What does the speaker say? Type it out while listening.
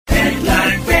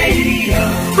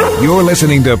You're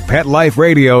listening to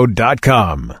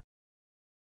PetLifeRadio.com.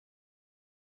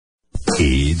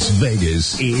 It's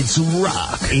Vegas. It's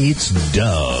rock. It's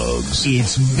dogs.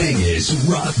 It's Vegas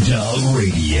Rock Dog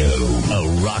Radio. A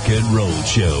rock and roll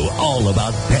show all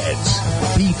about pets,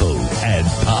 people, and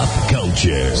pop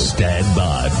culture. Stand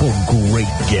by for great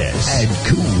guests and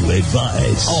cool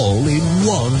advice. All in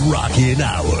one rockin'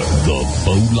 hour. The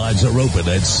phone lines are open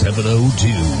at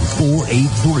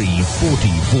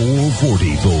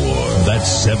 702-483-4444.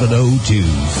 That's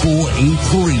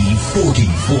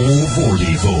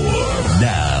 702-483-4444.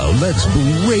 Now, let's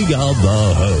bring on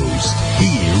the host.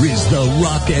 Here is the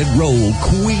rock and roll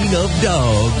queen of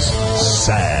dogs,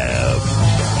 Sam.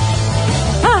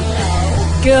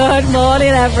 Good morning,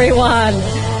 everyone.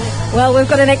 Well, we've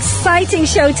got an exciting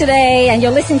show today, and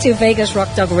you're listening to Vegas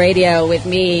Rock Dog Radio with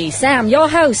me, Sam, your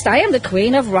host. I am the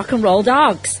queen of rock and roll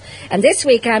dogs. And this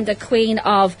week, I'm the queen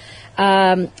of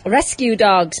rescue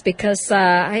dogs, because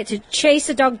I had to chase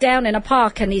a dog down in a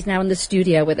park, and he's now in the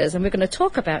studio with us, and we're going to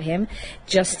talk about him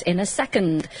just in a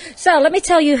second. So let me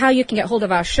tell you how you can get hold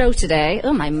of our show today.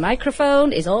 Oh, my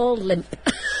microphone is all limp.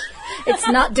 It's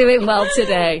not doing well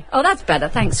today. Oh, that's better.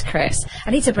 Thanks, Chris. I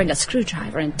need to bring a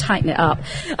screwdriver and tighten it up.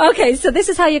 Okay, so this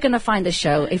is how you're going to find the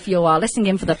show if you are listening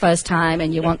in for the first time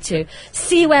and you want to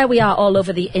see where we are all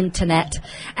over the internet.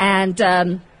 And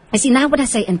you see, now when I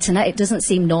say internet, it doesn't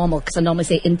seem normal, because I normally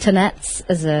say internets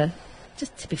as a...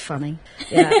 just to be funny.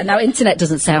 Yeah, and now internet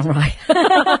doesn't sound right.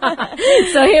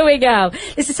 So here we go.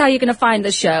 This is how you're going to find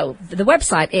the show. The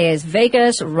website is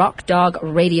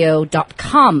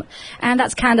vegasrockdogradio.com, and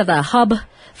that's kind of the hub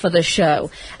for the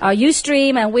show. Our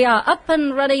Ustream, and we are up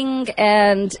and running,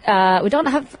 and we don't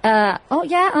have...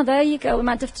 there you go. We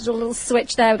might have to do a little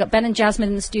switch there. We've got Ben and Jasmine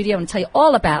in the studio and tell you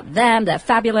all about them. They're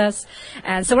fabulous.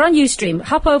 And so we're on Ustream.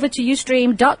 Hop over to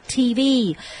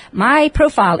ustream.tv. My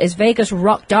profile is Vegas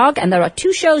Rock Dog, and there are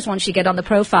two shows once you get on the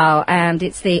profile, and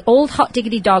it's the old Hot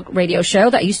Diggity Dog radio show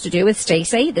that I used to do with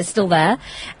Stacey. They're still there.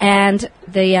 And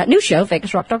the new show,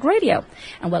 Vegas Rock Dog Radio.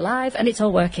 And we're live, and it's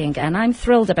all working, and I'm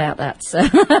thrilled about that. So...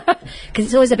 because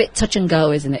it's always a bit touch and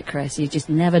go, isn't it, Chris? You just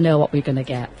never know what we're going to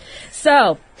get.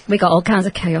 So we got all kinds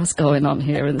of chaos going on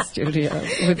here in the studio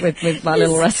with my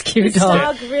little rescue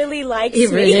dog. His dog really likes me. He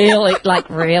really, really,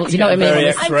 you know what I mean? Very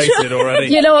X-rated already.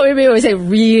 You know what we mean when we say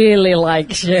really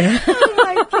likes you. Oh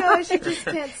my gosh, I just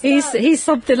can't stop. He's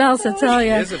something else, I tell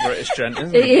you. He is a British gent,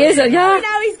 isn't he? He is, yeah.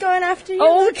 Now he's going after you.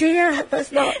 Oh dear,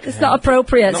 it's not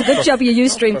appropriate. It's a good job your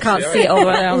Ustream can't see it all the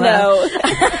way down there. No.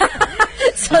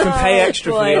 You can pay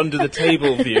extra for the under the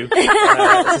table view.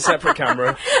 It's a separate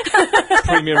camera.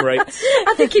 Premium rates.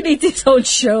 I think you need his own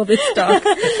show, this dog. So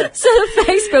the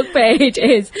Facebook page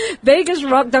is Vegas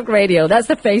Rock Dog Radio. That's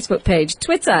the Facebook page.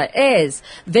 Twitter is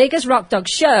Vegas Rock Dog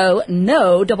Show.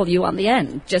 No W on the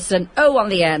end. Just an O on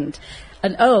the end.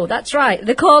 And that's right.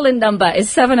 The call-in number is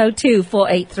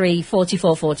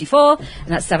 702-483-4444. And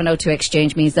that 702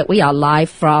 exchange means that we are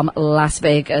live from Las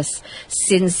Vegas,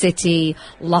 Sin City,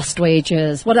 Lost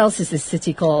Wages. What else is this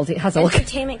city called? It has all...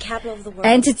 Entertainment capital of the world.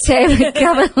 Entertainment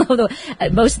capital of the world.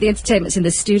 Most of the entertainment's in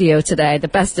the studio today. The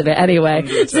best of it, anyway.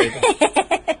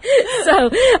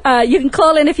 So you can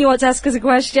call in if you want to ask us a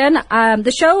question.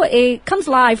 The show comes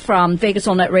live from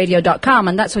VegasAllNetRadio.com,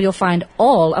 and that's where you'll find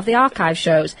all of the archive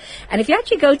shows. And if you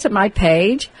actually go to my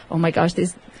page, oh my gosh,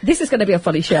 this is going to be a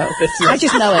funny show. I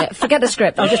just know it. Forget the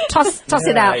script. I'll just toss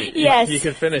it out. Yes. You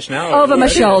can finish now. Over my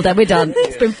shoulder. We're done.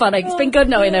 It's been funny. It's been good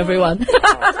knowing everyone.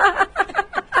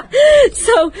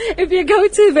 So if you go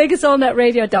to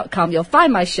VegasAllNetRadio.com, you'll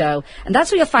find my show, and that's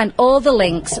where you'll find all the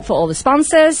links for all the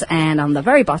sponsors, and on the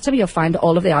very bottom you'll find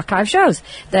all of the archive shows.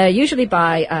 They're usually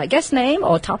by guest name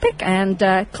or topic, and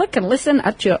click and listen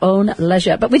at your own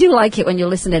leisure. But we do like it when you're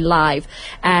listening live,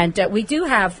 and we do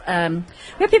have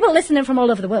people listening from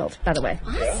all over the world, by the way.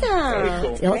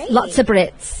 Awesome. Great. Lots of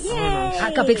Brits. Yay.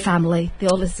 I've got a big family. They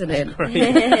all listen in.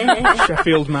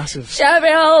 Sheffield massive.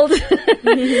 Sheffield.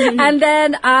 And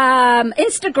then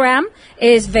Instagram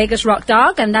is Vegas Rock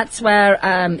Dog, and that's where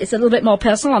it's a little bit more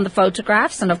personal on the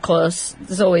photographs. And of course,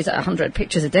 there's always 100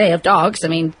 pictures a day of dogs. I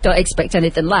mean, don't expect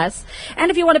anything less.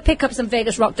 And if you want to pick up some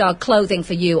Vegas Rock Dog clothing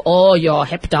for you or your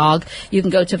hip dog, you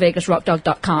can go to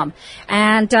VegasRockDog.com.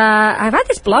 And I've had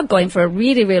this blog going for a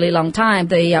really, really long time,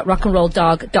 the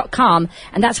rockandrolldog.com,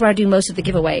 and that's where I do most of the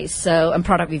giveaways and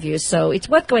product reviews. So it's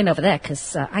worth going over there,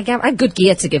 because I have good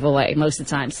gear to give away most of the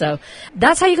time. So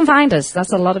that's how you can find us.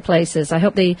 That's a lot of places. I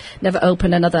hope they never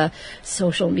open another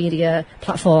social media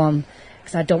platform,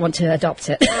 because I don't want to adopt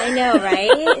it. I know,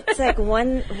 right? It's like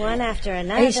one after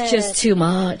another. It's just too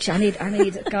much. I need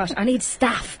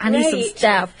staff. I need some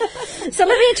staff. So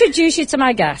let me introduce you to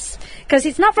my guests, Because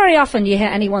it's not very often you hear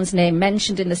anyone's name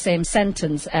mentioned in the same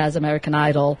sentence as American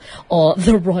Idol or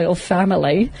the royal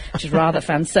family, which is rather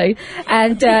fancy.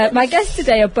 And my guests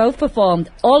today have both performed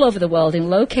all over the world in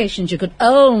locations you could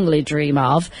only dream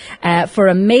of for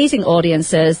amazing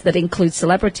audiences that include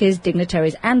celebrities,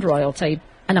 dignitaries and royalty.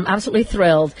 And I'm absolutely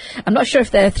thrilled. I'm not sure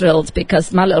if they're thrilled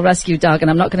because my little rescue dog, and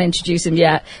I'm not going to introduce him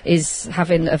yet, is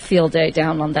having a field day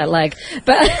down on their leg.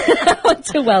 But I want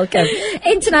to welcome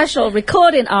international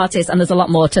recording artist, and there's a lot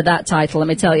more to that title, let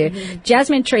me tell you,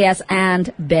 Jasmine Trias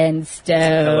and Ben Stone.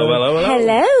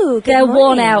 Hello. Good They're morning.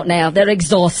 worn out now. They're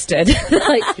exhausted.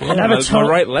 Like, My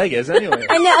right leg is anyway.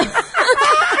 I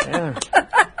know.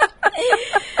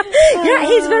 yeah,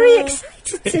 he's very excited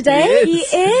today. He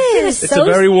is. It's a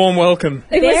very warm welcome.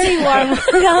 Very warm.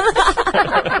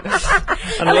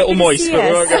 And a little moist, but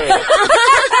we're okay.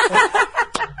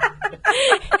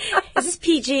 Is this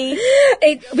PG?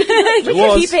 It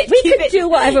was. We could do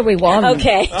whatever we want.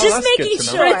 Okay. Oh, Just that's making good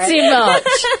to know. sure. Pretty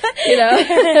much, you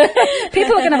know.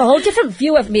 People are going to have a whole different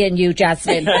view of me and you,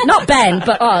 Jasmine. Not Ben,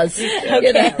 but us.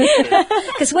 Okay.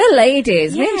 Because we're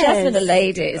ladies. Me and Yes. Jasmine are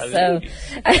ladies. So,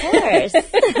 Of course.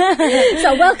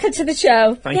 so welcome to the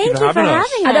show. Thank you for having us.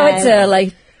 I know it's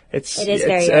early. It is It's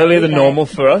very earlier early, than but- normal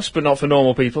for us, but not for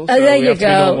normal people. So there we you have to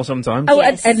be go. normal sometimes. Oh,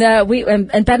 Yes. and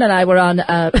Ben and I were on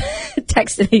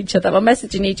texting each other, or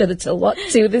messaging each other till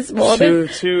 2 this morning.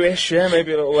 Two-ish, yeah,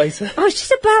 maybe a little later. I was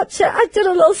just about to, I did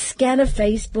a little scan of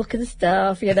Facebook and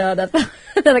stuff, you know, and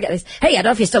then I get this, hey, I don't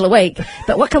know if you're still awake,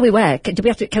 but what can we wear? Do we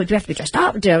have to be dressed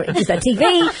up? Is there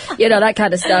TV? You know, that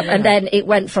kind of stuff. And then it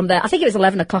went from there, I think it was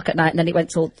 11 o'clock at night, and then it went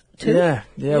till 2. Yeah,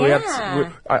 we had. Yeah.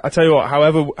 I tell you what,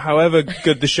 however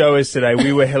good the show is today,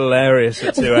 we were hilarious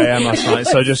at 2 a.m. last night.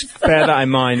 So just bear that in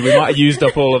mind. We might have used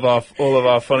up all of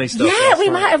our funny stuff. Yeah, last we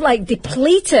night. might have like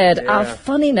depleted our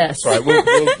funniness. Right,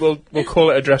 we'll call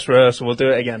it a dress rehearsal. We'll do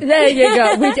it again. There you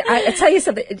go. I tell you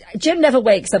something. Jim never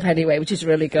wakes up anyway, which is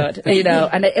really good. You know,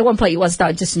 and at one point he was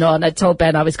starting to snore, and I told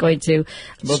Ben I was going to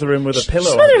Mother him with a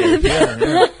pillow. Smother him with a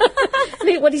Yeah. I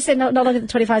mean, what do you say? Not longer than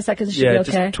 25 seconds should be Just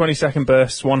okay. 20-second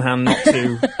bursts, one hand, not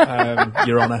two,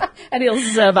 Your Honour. And he'll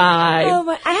survive. Oh,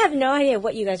 my, I have no idea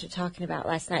what you guys were talking about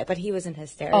last night, but he was in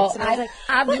hysterics. Oh, and I was like,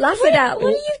 I'm laughing out.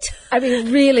 What are you I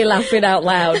mean, really laughing out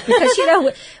loud because you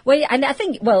know, and I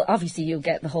think, well, obviously you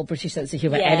get the whole British sense of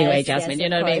humour Yes, anyway, yes, Jasmine. You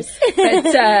of know what I mean?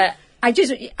 course.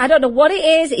 But I don't know what it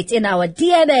is. It's in our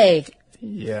DNA.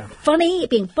 Yeah.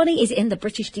 Being funny is in the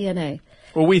British DNA.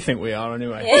 Well, we think we are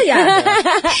anyway.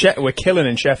 Yeah, We're killing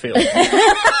in Sheffield.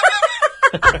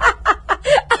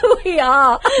 we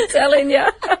are. I'm telling you.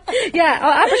 Yeah,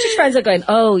 our British friends are going,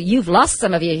 oh, you've lost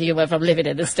some of your humour from living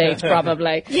in the States,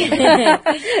 probably.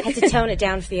 I had to tone it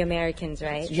down for the Americans,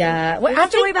 right? Yeah. Well, You don't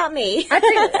have to worry about me.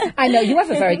 I know you have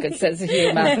a very good sense of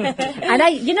humour,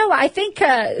 and you know what? I think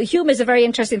humour is a very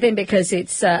interesting thing because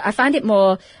it's. I find it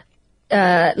more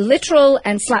literal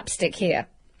and slapstick here,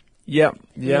 Yeah.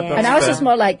 That's and ours fair. is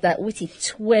more like that witty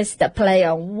twist, that play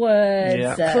on words.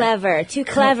 Yeah. Clever. Too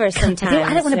clever sometimes.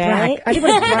 I don't want to right? brag. I don't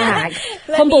want to brag.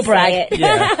 Let Humble me say brag. it.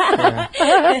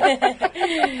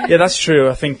 Yeah, that's true.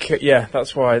 I think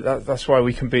that's why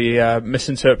we can be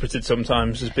misinterpreted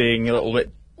sometimes as being a little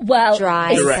bit. Well,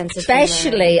 Dry sense of humor.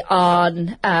 especially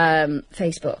on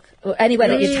Facebook. Or anywhere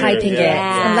that you're That's typing true, it,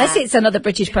 yeah. unless it's another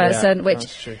British person, Yeah, which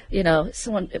that's true. you know,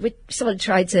 someone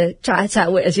tried to chat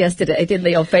out with us yesterday, didn't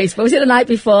they, on Facebook? Was it the night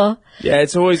before? Yeah,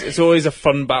 it's always a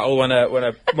fun battle when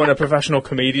a professional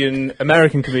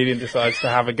American comedian decides to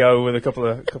have a go with a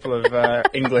couple of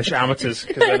English amateurs,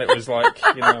 because then it was like,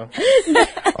 you know,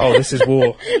 oh, this is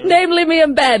war. Namely me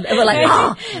and Ben, and we're like,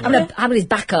 I'm his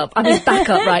backup. I'm his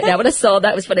backup right now. When I saw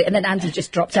that, it was funny, and then Andy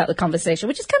just dropped out the conversation,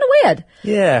 which is kind of weird.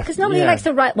 Yeah, Because nobody likes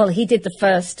to write. Well, he did the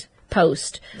first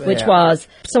post, which was,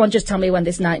 someone just tell me when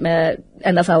this nightmare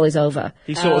NFL is over.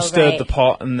 He sort of Oh, stirred right. the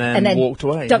pot and then walked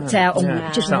away. ducked yeah. out and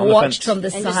Yeah. just Sat on the watched fence. from the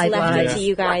And just left it sidelines. to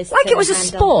you guys. Like to it was a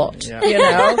handle. sport, Yeah. you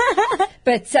know?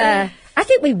 But I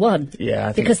think we won. Yeah,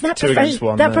 I think because that, 2 against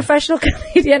 1 that there. professional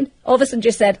comedian all of a sudden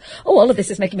just said, oh, all of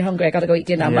this is making me hungry, I gotta go eat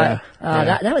dinner. I'm Yeah, like,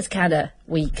 yeah. that was kind of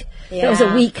weak. That was a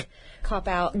Yeah. weak Cop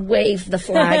out. wave the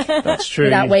flag. That's true.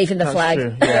 Without waving the That's flag.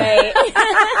 True. Yeah. Right.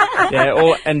 Yeah, it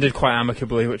all ended quite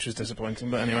amicably, which was disappointing.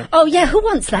 But anyway, Oh yeah, who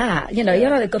wants that? You know, you're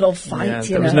not a good old fight. yeah, you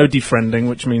there was know. no defriending,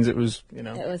 which means it was,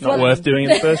 was not fun. worth doing in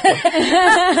the first place.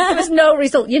 There was no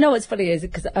result. You know what's funny is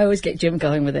because I always get Jim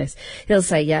going with this. He'll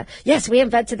say, yes, we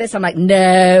invented this. I'm like,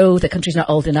 no, the country's not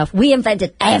old enough. We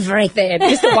invented everything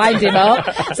just to wind him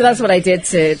up. So that's what I did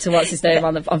to what's his name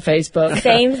on Facebook.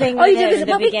 Same thing Oh, with you did him this in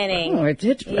the well, beginning. I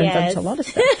did invent Yes. a lot of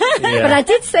stuff. Yeah. But I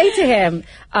did say to him,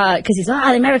 because he's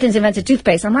like, the Americans invented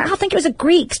toothpaste. I'm like, I think it was the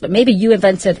Greeks, but maybe you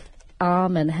invented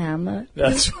Arm and Hammer.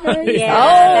 That's right.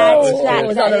 Yeah, Oh, that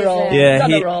it's on a is roll. a- Yeah, It's on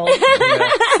he- a roll.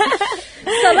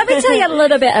 So let me tell you a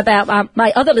little bit about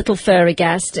my other little furry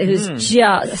guest, who's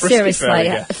just furry seriously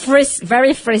guest.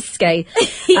 very frisky.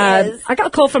 He is. I got a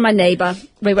call from my neighbour.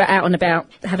 We were out and about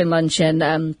having lunch,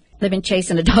 and they've been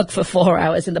chasing a dog for 4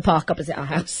 hours in the park opposite our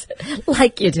house,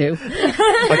 like you do.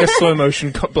 Like a slow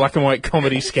motion black and white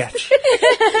comedy sketch.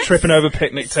 Tripping over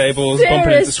picnic tables, bumping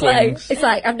into Seriously. swings. It's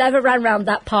like I've never ran around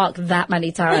that park that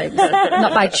many times.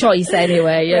 Not by choice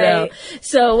anyway, you know. Right.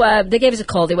 So they gave us a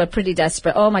call. They were pretty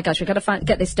desperate. Oh my gosh, we've got to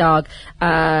get this dog.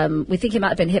 We think he might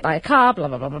have been hit by a car, blah,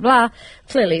 blah, blah, blah, blah.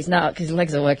 Clearly he's not, because his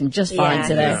legs are working just fine Yeah.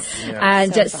 today. Yeah.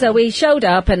 And so we showed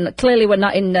up, and clearly we're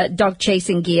not in dog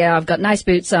chasing gear. I've got nice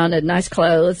boots on and nice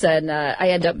clothes, and I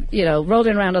end up,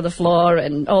 rolling around on the floor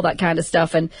and all that kind of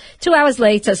stuff. And 2 hours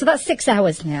later, so that's 6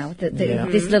 hours now,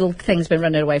 this little thing's been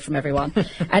running away from everyone.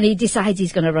 And he decides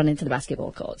he's going to run into the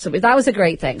basketball court. So that was a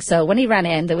great thing. So when he ran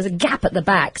in, there was a gap at the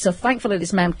back. So thankfully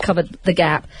this man covered the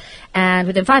gap. And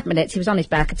within 5 minutes, he was on his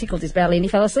back and tickled his belly, and he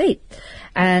fell asleep.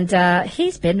 And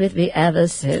he's been with me ever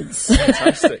since.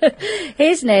 Fantastic.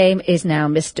 His name is now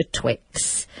Mr.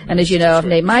 Twix. And as you know, I've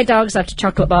named my dogs after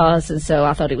chocolate bars, and so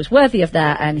I thought it was worthy of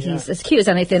that. And he's as cute as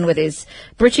anything, with his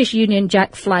British Union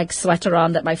Jack flag sweater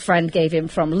on that my friend gave him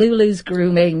from Lulu's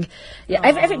Grooming. Yeah,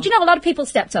 do you know, a lot of people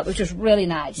stepped up, which was really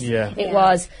nice. Yeah. It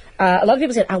was, a lot of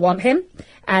people said, I want him.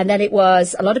 And then it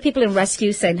was a lot of people in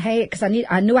rescue saying, hey, because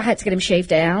I knew I had to get him shaved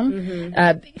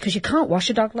down, because you can't wash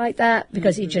a dog like that,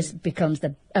 because it just becomes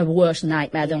a worse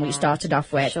nightmare than what you started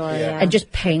off with. Sure, yeah. And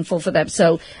just painful for them.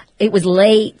 So it was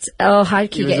late. Oh, how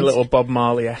can He you was get a little Bob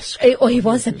Marley-esque. he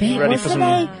was a bit, Ready for wasn't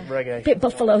some he? reggae. Bit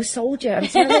Buffalo Soldier, I'm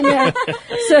telling you.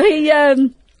 So he,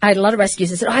 I had a lot of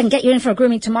rescues. I said, I can get you in for a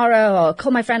grooming tomorrow, or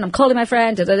call my friend, I'm calling my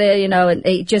friend, and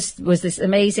it just was this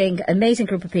amazing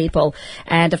group of people.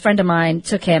 And a friend of mine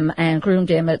took him and groomed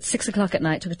him at 6 o'clock at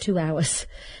night. It took her 2 hours.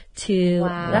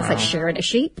 That's like shearing a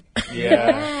sheep.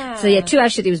 Yeah. So 2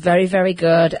 hours. He was very, very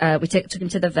good. We took him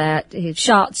to the vet. He had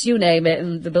shots, you name it,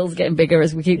 and the bill's getting bigger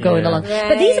as we keep going Yeah. along.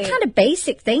 But these are Right. kind of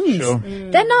basic things. Sure.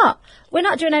 They're not. We're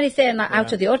not doing anything like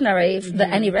out of the ordinary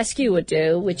that any rescue would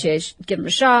do, which is give him a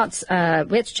shot.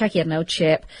 We had to check he had no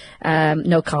chip,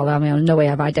 no collar. I mean, no way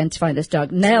of identifying this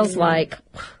dog. Nails like,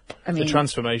 I mean, The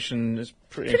transformation is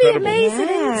pretty pretty incredible. amazing.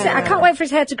 Isn't it? I can't wait for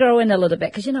his hair to grow in a little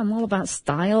bit, because I'm all about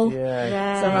style.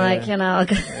 Yeah. So like,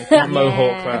 Can't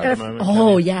mohawk that at the moment.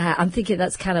 oh yeah, I'm thinking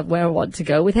that's kind of where I want to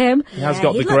go with him. He has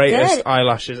got he the looked greatest good.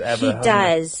 eyelashes ever. He hasn't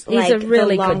does. He's like a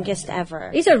really the good- longest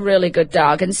ever. He's a really good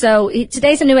dog, and so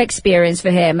today's a new experience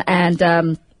for him, and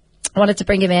I wanted to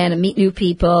bring him in and meet new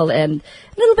people, and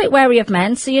a little bit wary of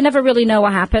men, so you never really know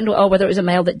what happened, or whether it was a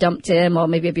male that dumped him or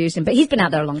maybe abused him. But he's been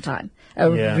out there a long time,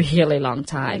 Yeah. really long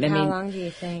time. How long do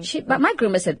you think? But my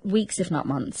groomer said weeks, if not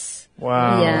months.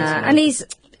 Wow. Yeah, and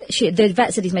the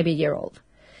vet said he's maybe a year old.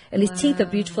 And his teeth are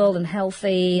beautiful and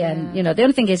healthy, and the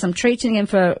only thing is I'm treating him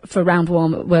for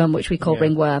roundworm, which we call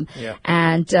ringworm, Yeah.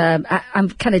 and I'm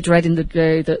kind of dreading the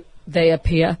day that they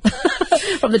appear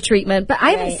from the treatment. But I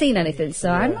haven't seen anything, so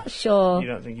I'm not sure. You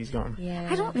don't think he's gone? Yeah.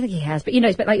 I don't think he has, but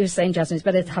it's like you were saying, Jasmine, it's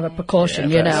better to have a precaution,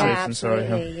 Yeah, you better know. safe than sorry,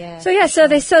 huh? Absolutely,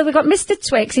 yeah. So we've got Mr.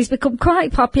 Twix. He's become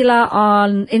quite popular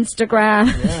on Instagram.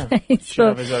 Yeah.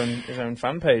 Should Facebook. have his own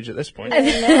fan page at this point.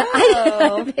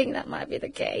 I think that might be the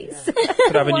case.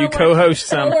 Could have a new co-host,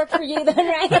 Sam. Work for you then,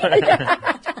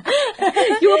 right?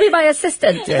 You will be my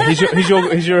assistant. Yeah,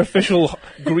 he's your official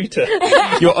greeter.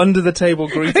 Your under the table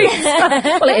greeter.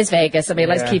 Well, it is Vegas. I mean,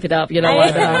 let's Yeah. keep it up. Why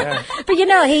not? Yeah.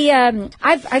 But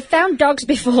I've found dogs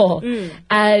before,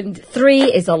 and 3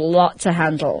 is a lot to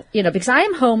handle. Because I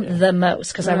am home the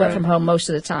most, because I work from home most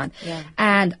of the time,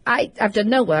 and I've done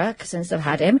no work since I've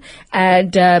had him,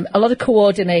 and a lot of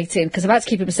coordinating, because I've had to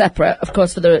keep him separate, of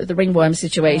course, for the ringworm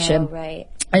situation. Oh, right.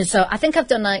 And so I think I've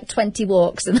done like 20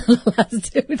 walks in the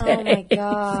last 2 days. Oh my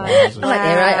god. I'm like,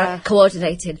 yeah, right,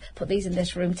 coordinated. Put these in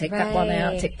this room, take that one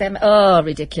out, Right. take them. Oh,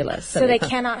 ridiculous. So they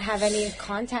cannot have any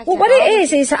contact. Well, at what all?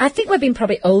 it is I think we're being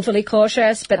probably overly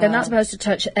cautious, but they're not supposed to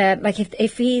touch, like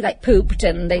if he like pooped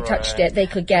and they touched it, they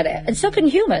could get it. And so can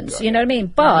humans, you know what I mean?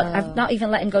 But I've not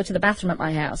even let him go to the bathroom at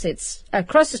my house. It's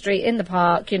across the street in the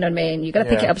park, you know what I mean? You've got to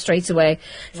pick Yeah. it up straight away.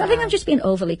 So I think I'm just being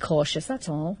overly cautious, that's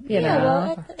all, you Yeah, know.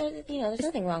 well, there's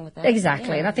nothing wrong with that.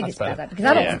 Exactly, Yeah. and I think That's it's better better. because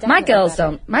I don't. Yeah. My Definitely girls better.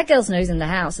 don't. My girls know he's in the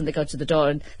house and they go to the door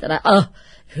and they're like, "Oh,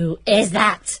 who is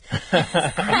that?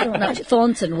 I don't know.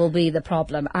 Thornton will be the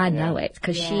problem. I know it,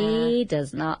 because she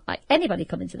does not like anybody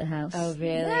coming to the house. Oh, really?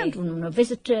 Yeah, don't want no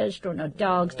visitors, don't know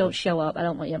dogs, don't show up. I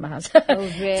don't want you in my house. Oh,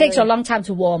 really? It takes a long time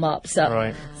to warm up, so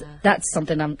Right. that's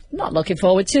something I'm not looking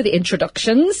forward to, the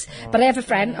introductions. But I have a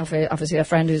friend, obviously a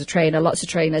friend who's a trainer, lots of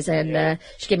trainers, and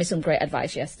she gave me some great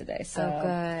advice yesterday. So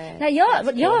good. now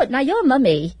your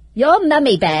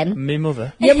mummy, Ben, Me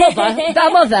mother. your mother, that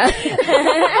mother,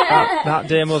 That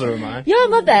dear mother of mine. your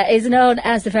mother is known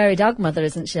as the fairy dog mother,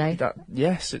 isn't she?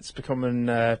 Yes, it's becoming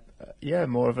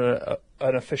more of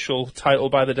an official title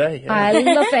by the day. Yeah. I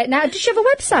love it. Now, does she have a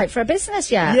website for a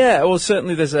business yet? Yeah, well,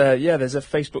 certainly there's a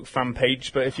Facebook fan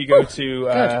page, but if you go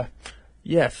to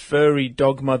Furry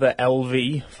Dog Mother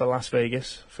LV for Las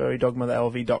Vegas,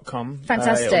 furrydogmotherlv.com.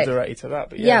 Fantastic. It'll direct you to that.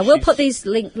 But Yeah, we'll she's- put these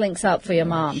links up for your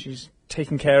mom. She's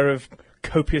taking care of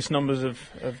copious numbers of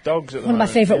dogs at the One of my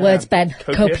moment. favourite words, Ben.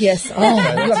 Copious. Oh,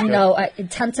 Yeah, you that's good. know,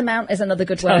 tantamount is another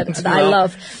good word that I Tantamount.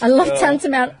 love. I love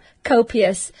tantamount,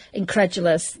 copious,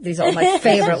 incredulous. These are all my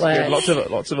favourite Yeah, words.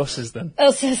 lots of us's then.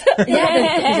 Oh,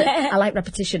 yeah, I like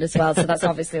repetition as well, so that's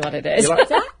obviously what it is. You like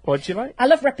what do you like? I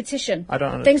love repetition. I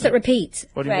don't Things that understand. repeat.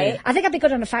 What do you Right. mean? I think I'd be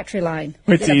good on a factory line.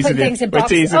 We're You know, teasing put you. things in We're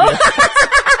boxes. teasing Oh, you.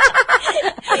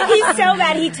 He's so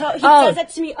bad. He does that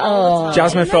to me all the time.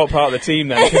 Jasmine felt part of the team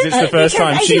then because it's the first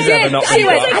time she's ever not she been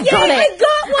went, right. I got it.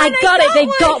 I got it.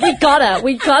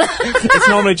 We got her. It's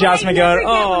normally Jasmine going,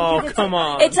 "Oh, come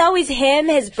on." It's always him,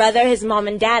 his brother, his mom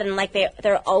and dad, and like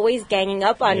they're always ganging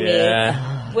up on Yeah. me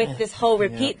with this whole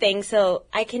repeat thing. So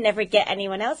I can never get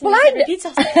anyone else. Well, He I said repeats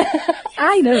all the time.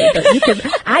 I know that you can.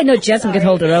 I know Jasmine can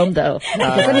hold her own though.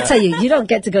 Because let me tell you, you don't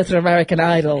get to go through American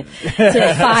Idol to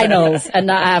the finals and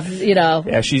not have,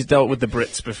 Yeah, she's dealt with the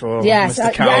Brits before. Yes, Mr.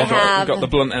 I Carroll have. got the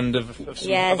blunt end of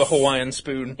Yes. a Hawaiian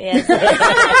spoon. Yes.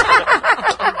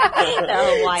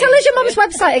 Tell us your mum's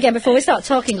website again before we start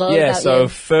talking all Yeah, about so you.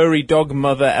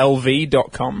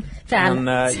 furrydogmotherlv.com. And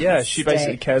Fantastic. she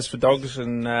basically cares for dogs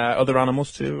and other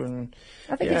animals too. And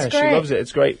I think yeah, it's she great. loves it.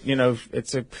 It's great.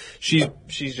 She's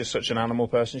just such an animal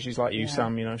person. She's like you,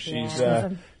 Sam.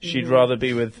 She'd rather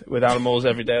be with animals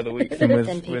every day of the week than with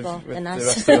Than people, with than the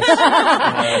us. rest of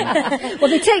us. Well,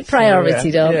 they take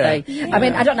priority, don't yeah. they? I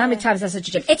mean, I don't know how many times I said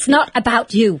to Jim, it's not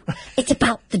about you, it's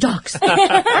about the dogs. I don't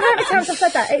know how many times I've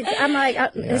said that. I'm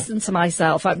like, listen to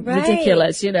myself. I'm Right.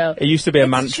 ridiculous, It used to be a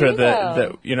mantra true,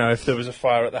 that if there was a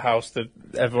fire at the house, that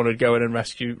everyone would go in and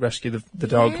rescue the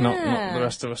dog, not the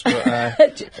rest of us.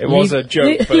 But it was a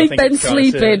joke. But I Leave think Ben it's kinda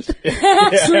sleeping. serious.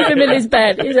 Sleep him in his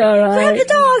bed. He's all right. the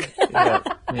dog.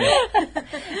 Yeah.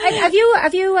 And have you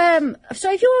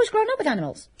always grown up with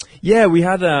animals? Yeah, we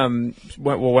had when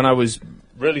I was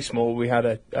really small, we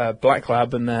had a black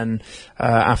lab, and then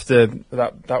after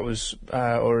that was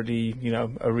already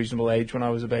a reasonable age when I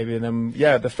was a baby, and then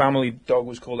the family dog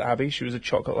was called Abby. She was a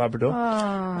chocolate Labrador,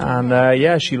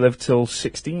 and she lived till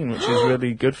 16, which is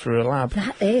really good for a lab.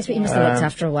 That is, but you must have looked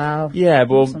after a while. Yeah,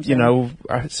 well,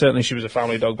 certainly she was a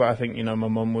family dog, but I think my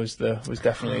mum was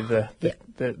definitely the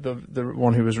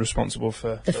one who was responsible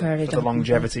for furry the dog.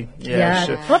 longevity. Yeah.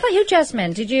 Sure. What about you,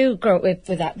 Jasmine? Did you grow up with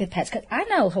pets? 'Cause I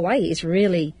know Hawaii is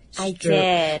really I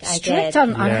did. strict on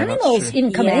Yeah, that's animals true.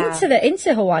 in coming Yeah.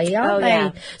 into Hawaii, aren't Oh, they?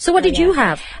 yeah. So what did you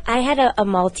have? I had a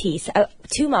Maltese,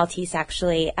 two Maltese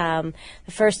actually. The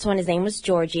first one, his name was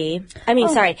Georgie.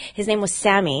 His name was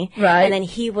Sammy. Right. And then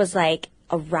he was like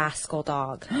a rascal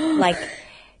dog. Like,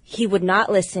 he would not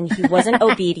listen. He wasn't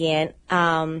obedient.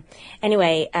 So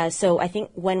I think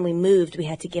when we moved, we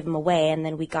had to give him away, and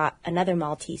then we got another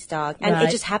Maltese dog. And Right.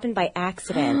 it just happened by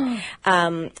accident.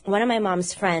 One of my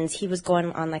mom's friends, he was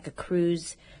going on like a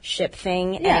cruise ship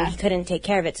thing, and he couldn't take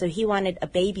care of it, so he wanted a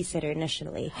babysitter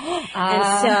initially.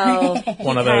 And so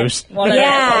One of those.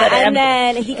 and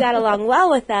then he got along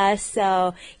well with us,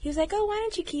 so he was like, "Oh, why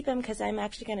don't you keep him? Because I'm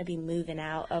actually going to be moving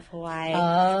out of Hawaii."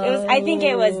 I think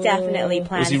it was definitely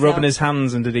planned. Was he rubbing his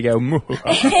hands and did he go? Moo?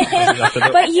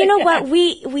 But you know what?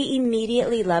 We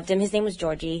immediately loved him. His name was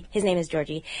Georgie. His name is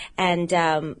Georgie, and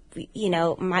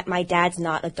my dad's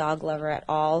not a dog lover at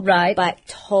all, Right. But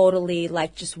totally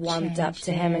just warmed up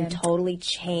to him and totally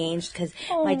changed because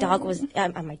my dad.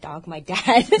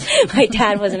 My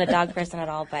dad wasn't a dog person at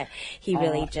all, but he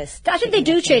really just. I think they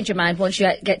do change your mind once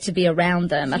you get to be around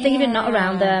them. I think if you're not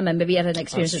around them and maybe you had an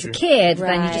experience as a kid,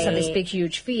 then you just have this Right. big,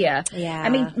 huge fear. Yeah. I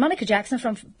mean, Monica Jackson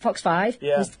from Fox 5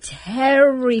 Yeah. was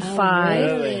terrified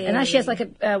 5. Really? And now she has like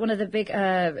one of the big,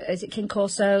 is it King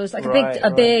Corsos? Like Right,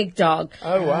 a big dog.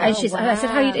 Oh, wow. And I said,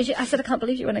 how you, I said, I can't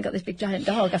believe you when I got this big giant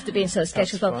dog after being so scared.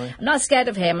 She goes, well, funny. I'm not scared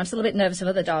of him. I'm still a bit nervous of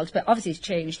other dogs, but obviously it's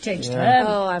changed Yeah. her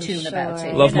Oh, I'm tune sure. about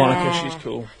it. Love you know? Monica. She's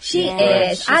cool. She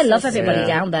Yeah, is. she's I love so everybody sweet.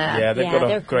 down there. Yeah, they've got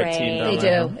they're a great team down They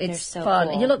there. do. It's so fun.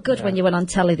 cool. And you look good when you went on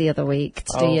telly the other week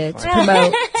to Oh, to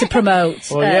fine. promote.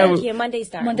 Well, yeah, Thank you. Monday's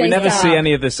dark. Monday- We never Days see out.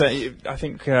 any of this. I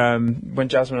think when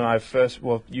Jasmine and I first,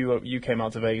 well, you came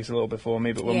out to Vegas a little before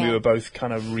me, but when we Yeah. were both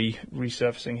kind of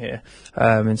resurfacing here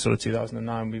in sort of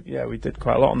 2009, we did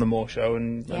quite a lot on the Moore Show,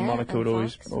 and Yeah, Monica would on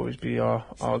Fox. always be our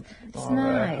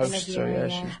nice. host. So yeah, Interviewer,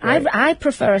 she's I great. I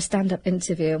prefer a stand-up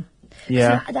interview.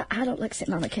 Yeah, I don't like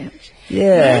sitting on the couch. I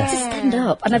yeah, like to stand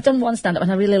up, and I've done one stand-up,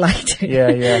 and I really liked it. yeah,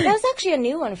 yeah. That was actually a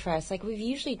new one for us. Like, we've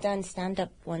usually done stand-up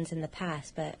ones in the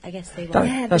past, but I guess they That-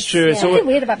 weren't. that's true. It's It's all, something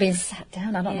weird about being sat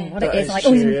down. I don't know what That it is. is Like,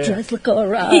 true, your yeah. dress look all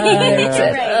right.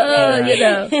 Right. You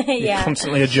know. Yeah.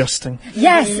 constantly adjusting.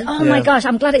 Yes. Oh my Yeah. gosh.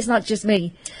 I'm glad it's not just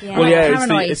me. Yeah. Well, I'm yeah,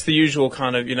 paranoid. it's the usual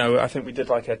kind of, I think we did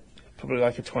probably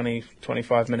like a 20,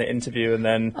 25 minute interview, and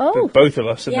then Oh. both of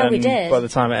us, and Yeah, then we did. by the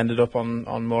time it ended up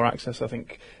on More Access, I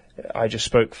think I just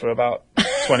spoke for about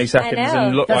 20 seconds know.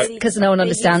 and looked That's like... because no one They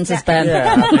understands used us, that.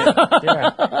 Ben.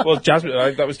 Yeah, yeah. Well,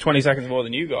 Jasmine, that was 20 seconds more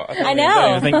than you got. I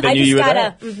know. I think they I knew just you were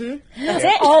gotta. there. That's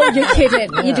it. Oh, you're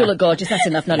kidding. You do look gorgeous. That's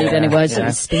enough. Not need any words yeah.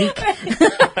 to speak.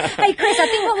 Hey, Chris, I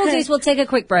think what we'll do is we'll take a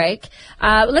quick break.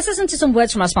 Let's listen to some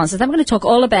words from our sponsors. Then we're going to talk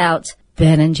all about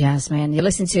Ben and Jasmine. You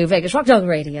listen to Vegas Rock Dog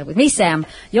Radio with me, Sam,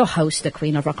 your host, the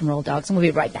Queen of Rock and Roll Dogs, and we'll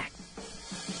be right back.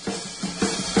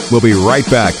 We'll be right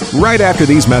back, right after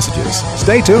these messages.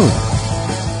 Stay tuned.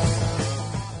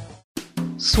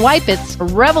 Swipe It's a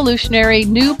revolutionary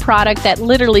new product that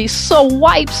literally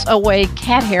swipes away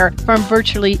cat hair from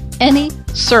virtually any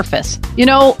surface.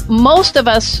 Most of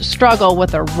us struggle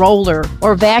with a roller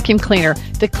or vacuum cleaner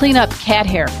to clean up cat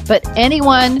hair, but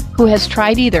anyone who has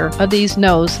tried either of these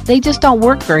knows they just don't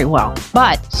work very well.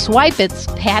 But Swipe It's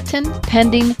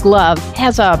patent-pending glove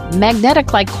has a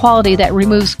magnetic-like quality that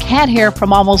removes cat hair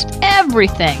from almost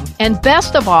everything. And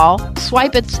best of all,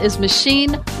 Swipe It's is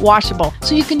machine washable,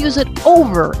 so you can use it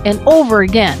over and over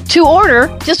again. To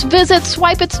order, just visit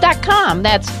swipeits.com.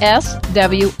 That's SWIPETS.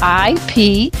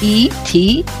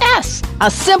 A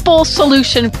simple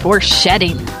solution for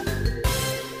shedding.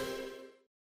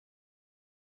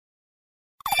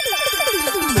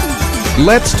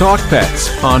 Let's talk pets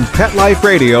on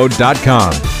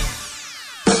PetLifeRadio.com.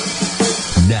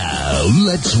 Now,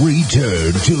 let's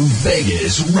return to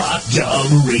Vegas Rock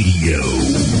Dog Radio.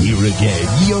 Here again,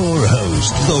 your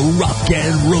host, the rock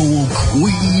and roll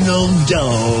queen of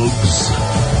dogs,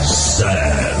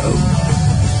 Sam.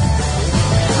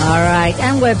 All right,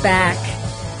 and we're back.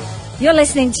 You're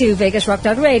listening to Vegas Rock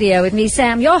Dog Radio with me,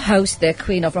 Sam, your host, the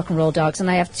Queen of Rock and Roll Dogs,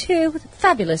 and I have two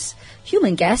fabulous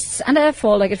human guests and a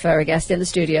four-legged furry guest in the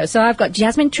studio. So I've got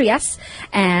Jasmine Trias,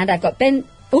 and I've got Ben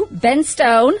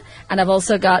Stone, and I've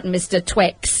also got Mr.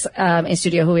 Twix in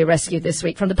studio, who we rescued this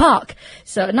week from the park.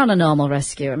 So not a normal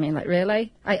rescue. I mean, like,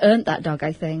 really? I earned that dog,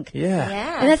 I think.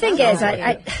 Yeah. And the thing is,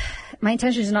 my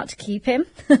intention is not to keep him.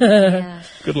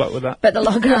 Good luck with that. But the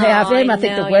longer I have him, I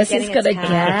think know, the worse you're it's getting going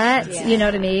to attached. get. Yeah. You know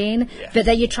what I mean? But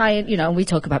then you try and, we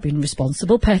talk about being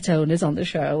responsible pet owners on the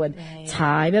show and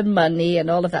time and money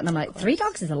and all of that. And I'm like, 3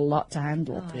 dogs is a lot to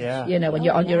handle. Yeah. When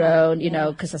you're on your own,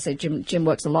 because I say Jim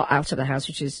works a lot out of the house,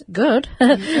 which is good. But,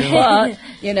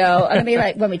 I mean,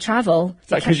 like, when we travel. Is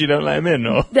that because you don't let him in,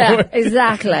 or? Yeah,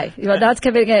 exactly. You're not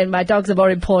coming in. My dogs are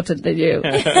more important than you.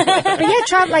 But yeah,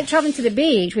 traveling to the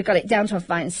beach, we've got it down to a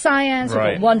fine science. We've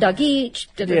Right. got 1 dog each.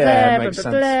 Yeah, Blah, makes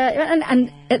blah, blah, blah.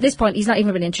 And at this point, he's not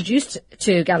even been introduced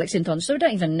to Galaxy Dawn, so we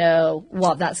don't even know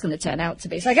what that's going to turn out to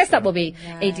be. So I guess that will be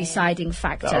a deciding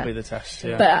factor. That'll be the test,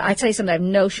 yeah. But I tell you something, I have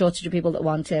no shortage of people that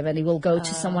want him, and he will go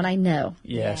to someone I know.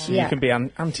 Yeah, so Yeah. you can be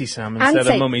anti-Sam instead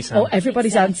of mummy Sam. Oh,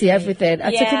 everybody's anti-everything.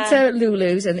 I took him Yeah. to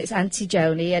Lulu's, and it's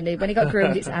anti-Joni, and when he got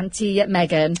groomed, it's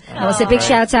anti-Megan. And I want to say big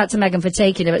shout out to Megan for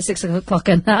taking him at 6 o'clock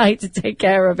at night to take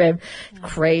care of him.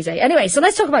 Crazy. Anyway, so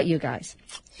let's talk about you guys.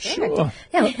 Sure.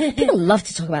 Yeah, well, people love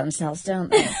to talk about themselves,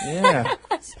 don't they? Yeah.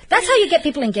 That's how you get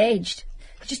people engaged.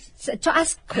 Just to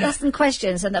ask them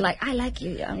questions, and they're like, "I like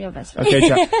you. I'm your best friend."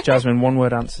 Okay, Jasmine,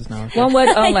 one-word answers now. Okay? One word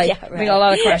only. Yeah, right. We got a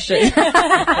lot of questions.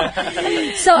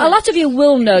 So a lot of you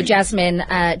will know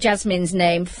Jasmine's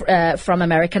name from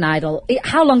American Idol.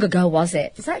 How long ago was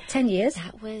it? Is that 10 years?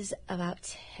 That was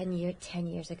about 10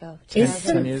 years ago.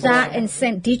 Isn't years that ago.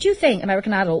 insane? Did you think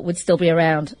American Idol would still be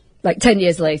around like 10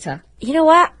 years later? You know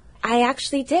what? I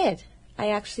actually did. I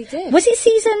actually did. Was it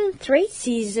season 3?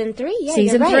 Season 3, yeah.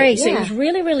 Season you're 3, right, so yeah. it was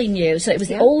really, really new. So it was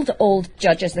the old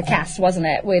judges, the cast, wasn't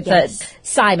it? With Yes.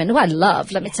 Simon, who I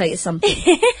love, let me tell you something.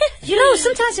 You know,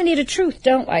 sometimes we need a truth,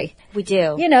 don't we? We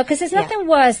do. You know, because there's nothing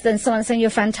worse than someone saying you're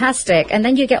fantastic, and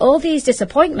then you get all these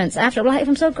disappointments after. Like, if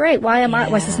I'm so great, why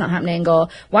is this not happening? Or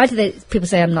why do people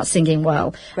say I'm not singing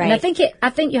well? Right. And I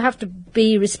think you have to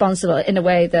be responsible in a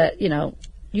way that, you know,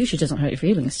 usually doesn't hurt your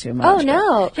feelings too much. Oh,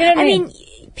 no. Do you know what I mean?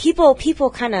 People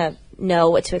kind of know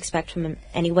what to expect from him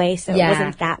anyway, so Yeah. it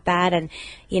wasn't that bad. And,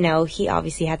 you know, he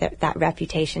obviously had that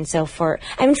reputation. So for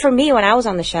me, when I was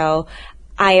on the show,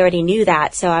 I already knew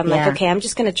that. So I'm like, okay, I'm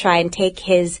just going to try and take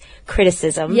his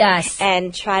criticism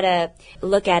and try to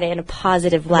look at it in a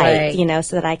positive light, you know,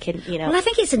 so that I can, you know. Well, I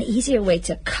think it's an easier way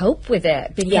to cope with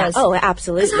it because. Yeah. Oh,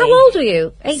 absolutely. Because how old are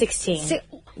you? 16.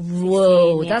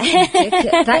 Whoa, that's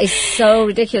ridiculous. That is so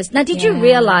ridiculous. Now, did you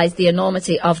realize the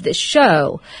enormity of this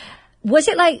show? Was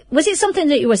it something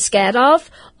that you were scared of,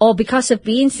 or because of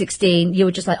being 16, you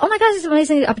were just like, oh my God, this is an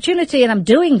amazing opportunity and I'm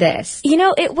doing this? You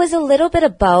know, it was a little bit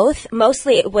of both.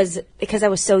 Mostly it was because I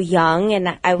was so young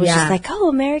and I was just like, oh,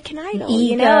 American Idol,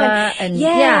 you know?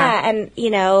 And you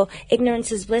know,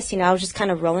 ignorance is bliss, you know, I was just kind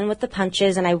of rolling with the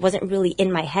punches and I wasn't really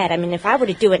in my head. I mean, if I were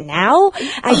to do it now,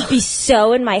 I'd be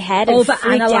so in my head and freaked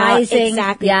out.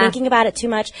 Exactly. Thinking about it too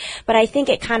much. But I think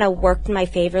it kind of worked in my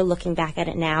favor looking back at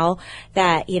it now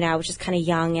that, you know, I was just kind of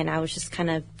young and I was just kind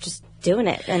of just doing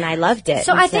it and I loved it.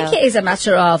 So I think it is a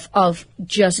matter of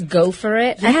just go for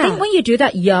it. I think when you do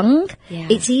that young,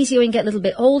 it's easier when you get a little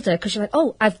bit older because you're like,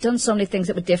 oh, I've done so many things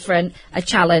that were different, a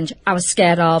challenge I was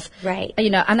scared of. Right.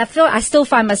 You know, and I still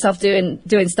find myself doing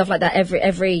stuff like that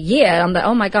every year. I'm like,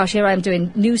 oh my gosh, here I am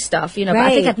doing new stuff, you know, but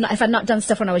I think if I'd not done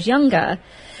stuff when I was younger,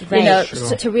 you know.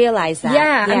 So to realize that.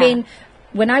 Yeah, I mean,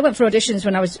 when I went for auditions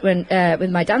when I was with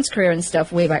my dance career and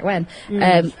stuff way back when,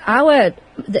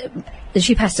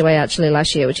 she passed away actually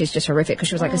last year, which is just horrific because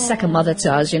she was like a second mother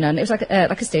to us, you know. And it was like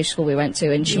a stage school we went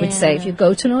to, and she would say, if you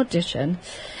go to an audition,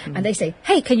 and they say,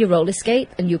 hey, can you roller skate?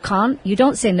 And you can't. You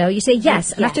don't say no. You say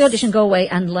yes. And after the audition, go away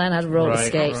and learn how to roller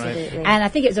skate. Absolutely. And I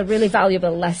think it's a really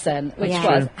valuable lesson, which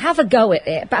was have a go at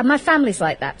it. But my family's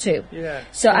like that too. Yeah.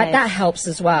 So that helps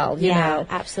as well. You know.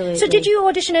 Absolutely. So did you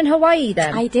audition in Hawaii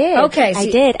then? I did. Okay. I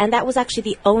did. And that was actually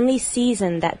the only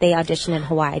season that they auditioned in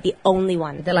Hawaii. The only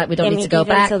one. They're like, we don't need to go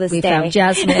back. We day. found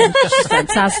Jasmine. She's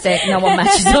fantastic. No one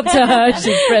matches up to her.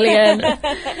 She's brilliant.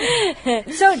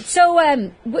 So,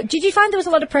 did you find there was a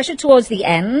lot of pressure towards the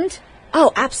end?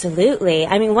 Oh, absolutely.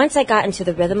 I mean, once I got into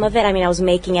the rhythm of it, I mean, I was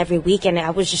making every week, and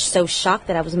I was just so shocked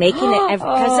that I was making it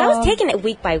because I was taking it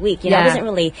week by week. You know, I wasn't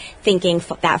really thinking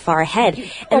that far ahead.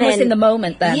 Almost in the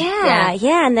moment, then.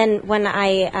 Yeah. And then when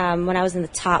I was in the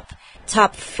top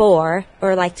 4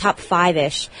 or like top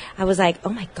 5-ish, I was like, oh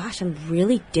my gosh, I'm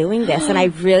really doing this. And I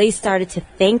really started to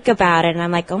think about it. And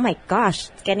I'm like, oh my gosh,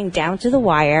 it's getting down to the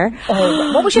wire.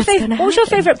 What was your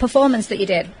favorite performance that you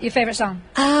did? Your favorite song?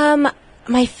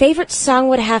 My favorite song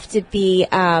would have to be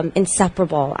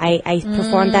Inseparable. I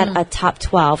performed that at top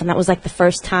 12, and that was like the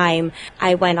first time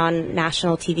I went on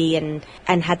national TV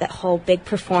and had that whole big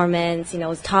performance. You know, it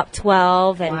was top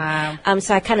 12, and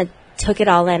so I kind of took it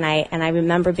all in. I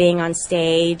remember being on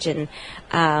stage, and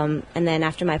then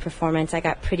after my performance, I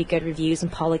got pretty good reviews,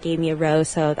 and Paula gave me a rose.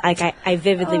 So I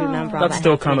vividly remember all that. That's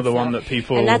still kind of the so. one that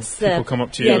people come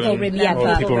up to you or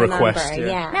people request.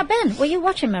 Yeah. Now, Ben, were you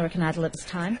watching American Idol at this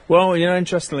time? Well, you know,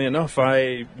 interestingly enough,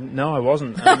 I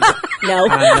wasn't. No.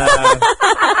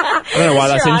 I don't know why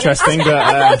that's interesting, but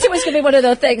I thought it was going to be one of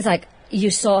those things like, you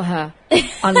saw her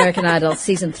on American Idol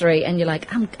season 3, and you're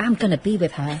like, I'm going to be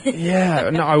with her. Yeah,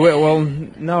 no,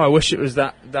 I wish it was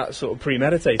that sort of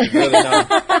premeditated. Really, no.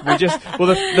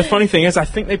 The funny thing is, I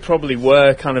think they probably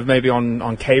were kind of maybe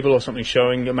on cable or something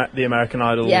showing the American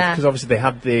Idol, because obviously they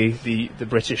had the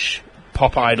British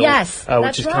Pop Idol,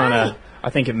 which is kind of. I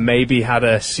think it maybe had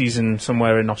a season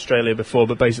somewhere in Australia before,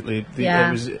 but basically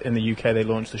it was in the UK they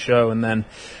launched the show, and then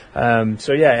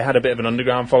it had a bit of an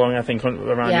underground following, I think,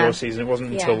 around your season. It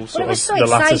wasn't until sort it was so of the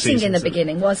latter seasons. exciting in the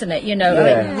beginning, wasn't it? You know,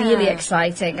 really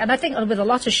exciting. And I think with a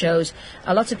lot of shows,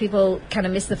 a lot of people kind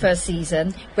of miss the first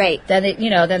season. Right. Then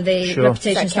the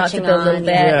reputation starts to build a little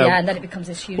bit, and then it becomes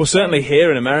this huge. Well, certainly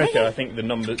here in America, I think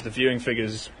the viewing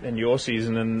figures in your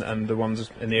season and the ones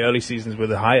in the early seasons were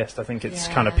the highest. I think it's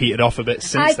kind of petered off a bit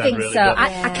since then. I think really, so.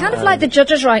 I kind of like the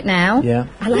judges right now. Yeah.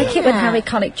 I like it when Harry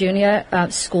Connick Jr.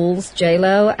 Schools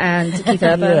J-Lo. and Keith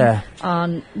Urban Yeah.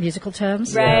 on musical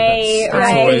terms. Right, that's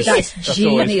right. always- That's that's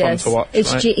always genius. fun to watch,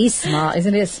 It's right? he's smart,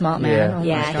 isn't he? A smart man. Yeah. Oh my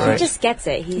Yeah, God. he just gets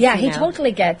it. He's, Yeah, you he know,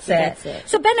 totally gets it. gets it.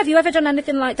 So, Ben, have you ever done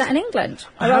anything like that in England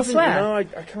or I haven't, elsewhere? you know, I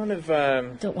kind of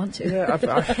Don't want to.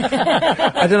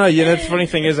 yeah, I don't know. You know, the funny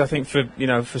thing is, I think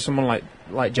for someone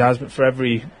like Jasmine, for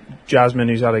every Jasmine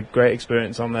who's had a great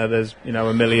experience on there, there's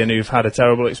a million who've had a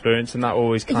terrible experience, and that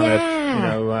always kind of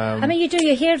I mean,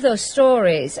 you hear those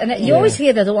stories, and you always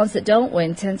hear that the ones that don't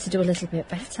win tend to do a little bit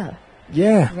better.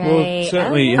 yeah, well, Right.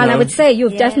 certainly. And I would say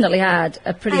you've Yeah. definitely had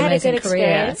a pretty I had a amazing good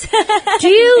career. experience. Do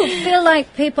you feel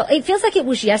like people? It feels like it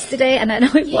was yesterday, and I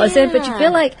know it wasn't. But you Yeah.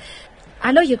 feel like.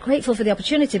 I know you're grateful for the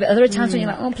opportunity, but are there times when you're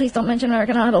like, oh, please don't mention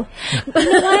American Idol? You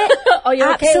know what? Or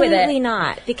you're okay Absolutely with it?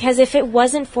 not. Because if it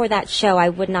wasn't for that show, I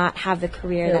would not have the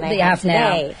career that I have now.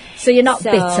 today. So you're not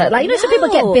So, bitter. Like, some people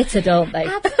get no. bitter, don't they?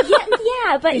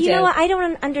 Yeah, but They you do. know what? I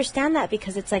don't understand that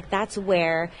because it's like that's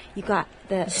where you got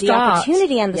the Start.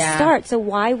 opportunity and the Yeah. start. So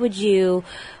why would you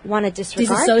want to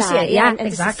disregard that? Disassociate, yeah, and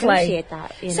exactly. disassociate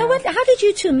that, you So know? how did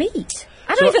you two meet?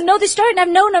 I don't even know this story, and I've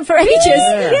known them for ages. We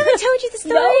haven't told you the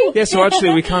story. No. Yeah, so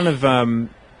actually we kind of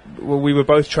we were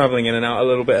both travelling in and out a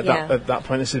little bit Yeah. at that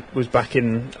point. This was back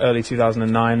in early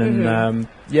 2009, and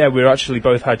we actually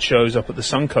both had shows up at the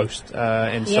Suncoast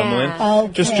in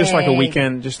Summerlin. Just like a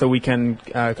weekend,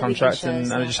 contract,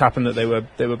 shows, and it just happened that they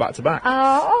were back to back.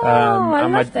 Oh, I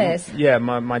and love this. Yeah,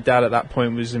 my dad at that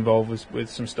point was involved with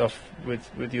some stuff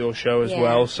with your show as Yeah.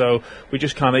 well. So we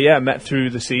just kind of met through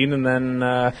the scene, and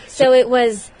then So it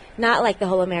was not like the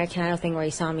whole American Idol thing where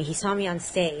he saw me on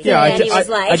stage. yeah, and he was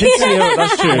like, I did see her.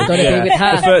 That's true. Gotta be yeah. with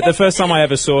her. The first time I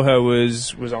ever saw her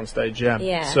was on stage. Yeah.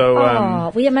 Yeah. So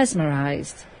Oh, we are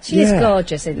mesmerised. She is yeah.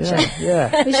 gorgeous, isn't she?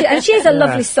 yeah. And she's a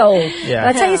lovely soul. Yeah.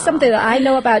 But I'll tell you something that I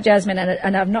know about Jasmine,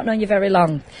 and I've not known you very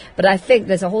long, but I think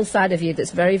there's a whole side of you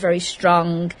that's very, very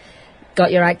strong, got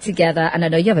your act together, and I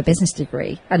know you have a business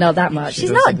degree. I know that much.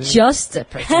 She's does not indeed. just a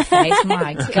pretty face,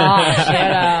 my gosh, you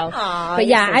know. But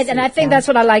yeah, I think that's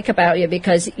what I like about you,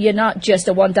 because you're not just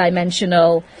a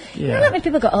one-dimensional. You know, like when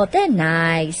people go, oh, they're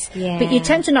nice, Yeah. but you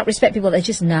tend to not respect people that are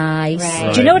just nice.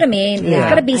 Right. Do you know what I mean? Yeah. There's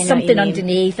got to be I know what something you mean.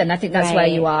 underneath, and I think that's where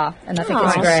Right. you are, and I think Aw,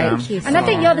 it's great. thank you, And I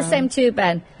think Sam. you're the same too,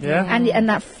 Ben. Yeah. And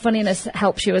that funniness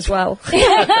helps you as well.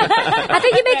 I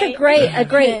think you make a great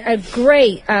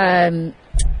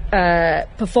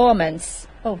performance.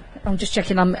 Oh, I'm just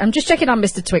checking on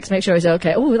Mr. Twix, make sure he's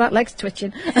okay. Oh, that leg's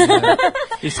twitching.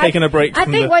 He's taking a break I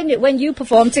from think when you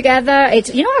perform together,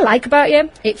 it's, you know what I like about you?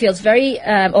 It feels very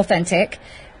authentic.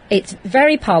 It's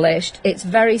very polished. It's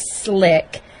very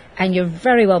slick. And you're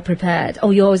very well prepared.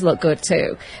 Oh, you always look good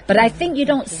too. But I think you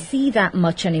don't see that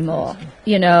much anymore.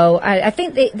 You know, I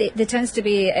think there tends to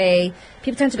be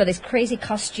people tend to go this crazy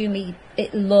costumey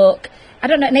look. I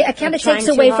don't know. And it kind of trying takes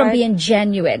too away from hard. being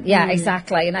genuine. Yeah,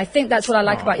 exactly. And I think that's what I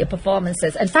like about your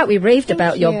performances. In fact, we raved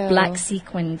about your you. black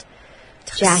sequined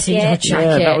Jacket.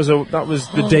 Yeah, that was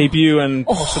the debut, and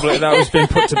possibly that was being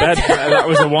put to bed. That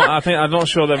was the one. I think I'm not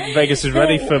sure that Vegas is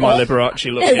ready for my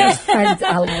Liberace look It yet. was fantastic.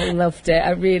 I loved it. I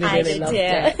really, I really did loved too.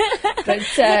 it. But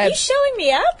You showing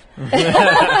me up? Like,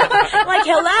 I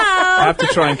hello. have to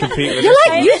try and compete with you're this.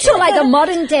 like, you two are like a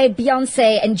modern day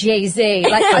Beyonce and Jay-Z.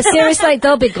 Like, seriously,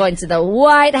 they'll be going to the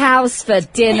White House for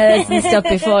dinners and stuff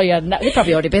before you. They've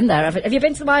probably already been there. Have you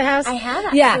been to the White House? I have,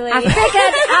 actually. Yeah, I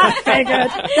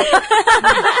figured.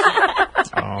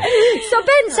 Oh. So,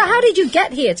 Ben, how did you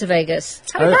get here to Vegas?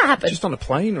 How did that happen? Just on a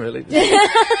plane, really. How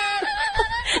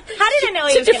did I know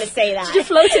he was going to say that? Did you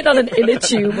float in on an inner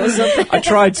tube or something? I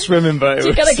tried swimming, but it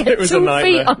You're going to it get was a 2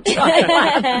 nightmare. feet on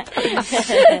dry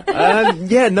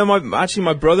land. Yeah, no,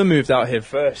 my brother moved out here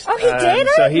first. Oh, he did? I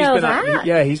So didn't he's know been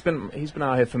that. he's been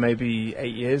out here for maybe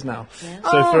 8 years now.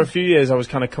 So for a few years, I was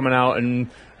kind of coming out and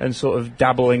sort of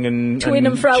dabbling and To-ing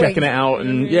and fro-ing. checking it out,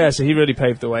 and so he really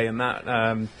paved the way in that.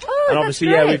 And obviously,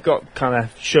 that's great. we've got kind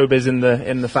of showbiz in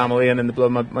the family and in the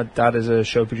blood. My dad is a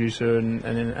show producer and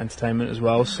in entertainment as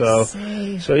well. So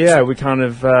yeah, we kind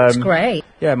of It's great.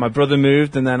 yeah. My brother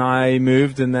moved, and then I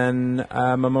moved, and then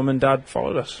my mum and dad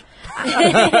followed us.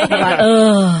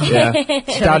 Yeah,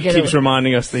 Dad get keeps away.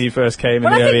 reminding us that he first came in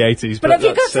Well, the I early think- '80s. But have you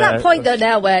got that's, to that point though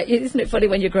now where isn't it funny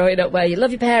when you're growing up where you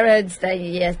love your parents, then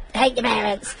you hate your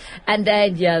parents, parents, and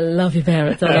then you love your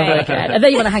parents all over again. And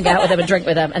then you want to hang out with them and drink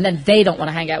with them, and then they don't want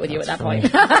to hang out with you at that point.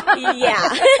 Yeah.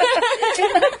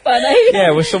 Funny.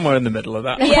 Yeah, we're somewhere in the middle of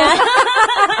that. Yeah.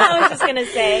 I was just going to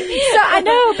say. So I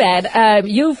know, Ben,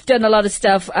 you've done a lot of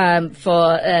stuff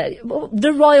for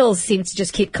the Royals seem to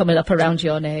just keep coming up around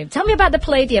your name. Tell me about the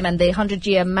Palladium and the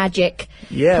 100-year Magic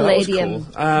Palladium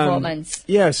performance.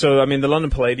 Yeah, so I mean, the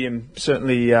London Palladium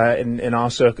certainly in our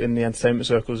circle, in the entertainment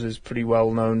circles, is pretty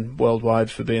well known worldwide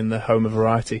for being the home of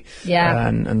variety. Yeah,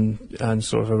 and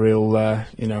sort of a real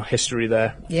history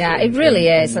there. Yeah, it really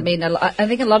is. I mean, I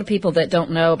think a lot of people that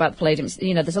don't know about the Palladium,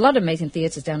 there's a lot of amazing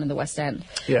theatres down in the West End.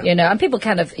 Yeah. And people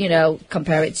kind of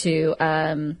compare it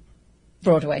to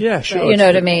Broadway. Yeah, sure. You know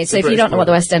what I mean? So if you don't know what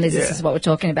the West End is, yeah. this is what we're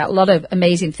talking about. A lot of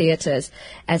amazing theatres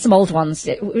and some old ones,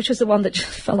 which was the one that just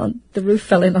fell on, the roof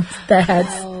fell in on their heads.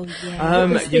 Oh, yeah.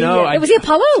 It was the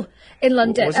Apollo in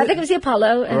London. Was I think it was the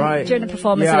Apollo during the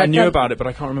performance. Yeah, I knew about it, but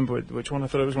I can't remember which one. I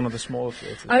thought it was one of the smaller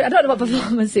theatres. I don't know what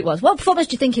performance it was. What performance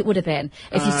do you think it would have been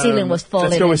if your ceiling was falling?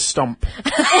 Let's go with Stomp.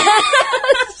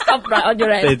 Stomp right on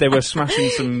your head. They were smashing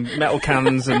some metal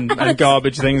cans and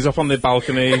garbage things up on the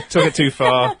balcony. Took it too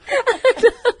far.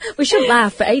 We should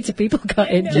laugh, but 80 people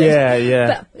got injured.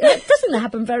 Yeah. But it doesn't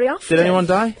happen very often. Did anyone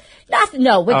die?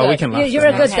 No, we're good. We can laugh. You're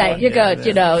a good day. You're good,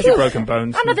 A few broken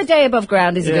bones. Another day above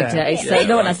ground is a good day, so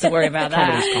no one has to worry about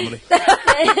that. Comedy.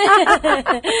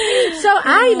 So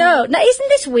I know. Now, isn't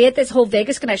this weird, this whole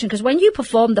Vegas connection? Because when you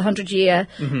performed the 100-year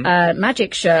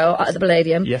magic show at the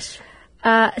Palladium, Yes.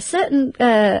 A certain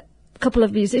couple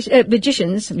of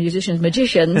magicians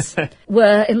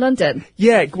were in London.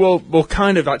 Yeah, well,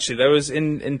 kind of actually. There was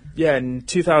in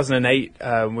 2008.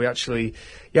 We actually,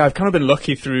 I've kind of been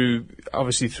lucky through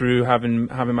having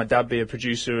my dad be a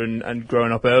producer and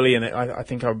growing up early. And I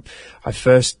think I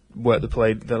first worked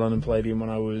the London Palladium when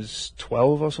I was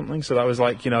 12 or something. So that was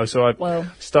like, so I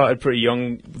started pretty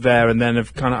young there, and then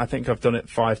I think I've done it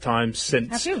 5 times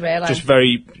since. Have you really? Just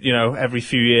very, every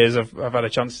few years I've had a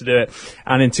chance to do it.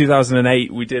 And in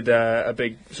 2008 we did a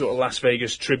big sort of Las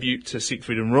Vegas tribute to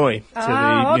Siegfried and Roy, to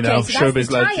the so showbiz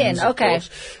legends. Of course.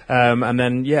 And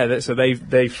then so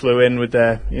they flew in with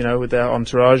their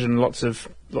entourage, and lots of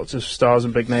stars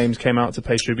and big names came out to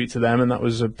pay tribute to them, and that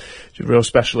was a real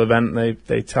special event.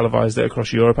 They televised it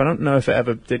across Europe. I don't know if it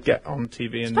ever did get on TV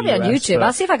in the US. Probably on YouTube.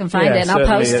 I'll see if I can find it and I'll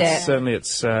post it. Certainly,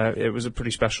 it was a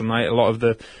pretty special night. A lot of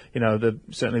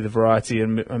certainly the variety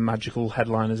and magical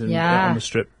headliners on the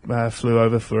Strip flew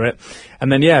over for it.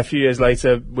 And then a few years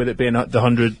later, with it being the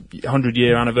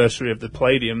 100-year anniversary of the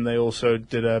Palladium, they also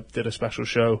did a special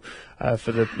show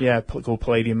called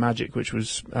Palladium Magic, which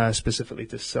was specifically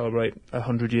to celebrate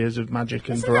 100 years of magic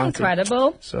and variety. Isn't that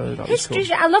incredible? So that history, was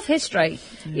cool. I love history.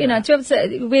 To be able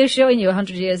to, we're showing you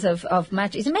 100 years of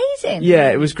magic. It's amazing.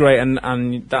 Yeah, it was great, and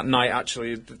that night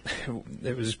actually,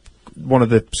 it was one of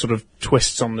the sort of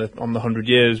twists on the 100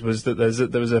 years was that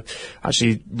there was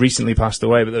actually recently passed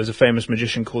away, but there was a famous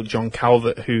magician called John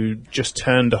Calvert who just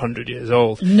turned 100 years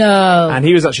old. No. And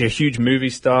he was actually a huge movie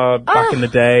star back in the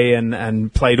day,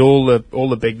 and played all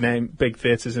the big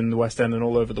theatres in the West End and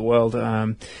all over the world.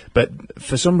 But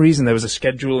for some reason there was a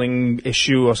scheduling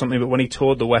issue or something, but when he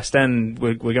toured the West End,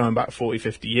 we're going back 40,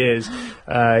 50 years,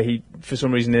 for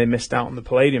some reason they missed out on the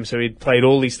Palladium, so he'd played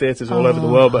all these theatres all over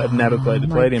the world but had never played the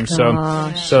Palladium. So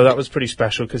that was pretty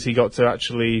special, because he got to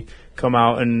actually come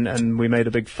out, and we made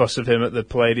a big fuss of him at the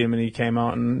Palladium, and he came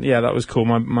out, and that was cool.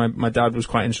 My dad was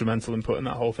quite instrumental in putting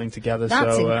that whole thing together.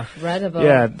 That's incredible.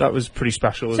 Yeah, that was pretty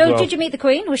special as well. So did you meet the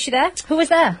Queen? Was she there? Who was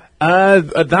there?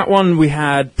 At that one we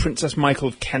had Princess Michael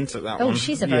of Kent at that one. Oh,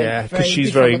 she's a very because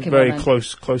she's very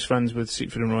close friends with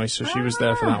Siegfried and Roy, so she was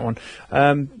there for that one.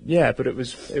 But it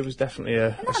was definitely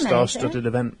a star-studded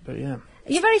event. But yeah.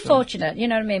 You're very fortunate, you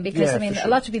know what I mean? Because, sure. a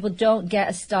lot of people don't get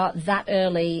a start that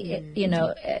early,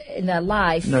 in their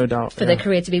life. No doubt. For their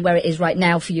career to be where it is right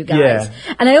now for you guys. Yeah.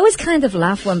 And I always kind of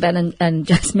laugh when Ben and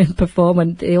Jasmine perform,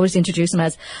 and they always introduce them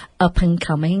as up and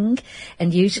coming.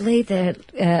 And usually they're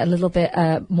a little bit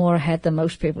more ahead than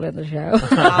most people in the show.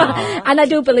 And I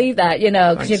do believe that,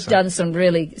 because you've done some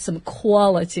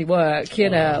quality work,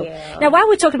 know. Yeah. Now, while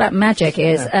we're talking about magic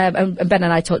and Ben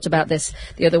and I talked about this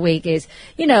the other week, is,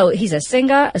 he's a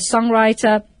singer, a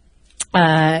songwriter,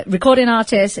 recording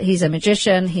artist, he's a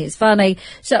magician, he's funny.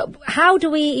 So how do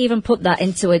we even put that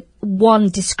into one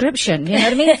description? You know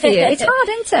what I mean for you? It's hard,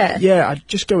 isn't it? Yeah, I'd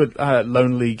just go with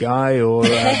lonely guy or,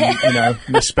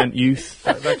 misspent youth,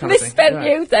 that kind of thing. Misspent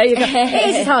youth, there you go.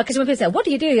 It is hard, because when people say, what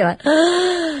do you do? You're like,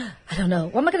 I don't know.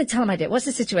 What am I going to tell them I did? What's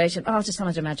the situation? Oh, I'll just tell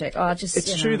them I do magic. Oh, I'll just,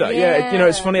 It's true that,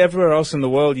 it's funny, everywhere else in the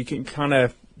world you can kind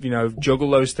of,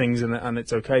 juggle those things and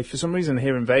it's okay. For some reason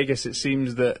here in Vegas, it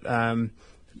seems that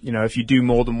if you do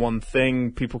more than one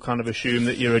thing, people kind of assume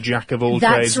that you're a jack of all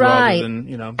That's trades right. rather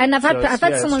than, And I've had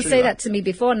it's someone true say that to me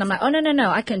before, and I'm like, oh no,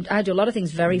 I do a lot of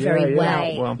things very, very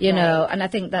well, and I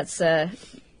think that's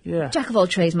jack of all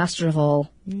trades, master of all.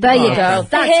 There you go.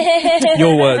 That's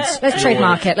your words. Let's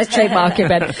trademark it.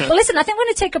 Ben. Well, listen, I think we're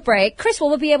going to take a break. Chris, will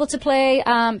we be able to play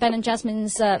Ben and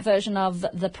Jasmine's version of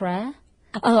The Prayer?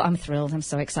 Oh, I'm thrilled. I'm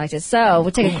so excited. So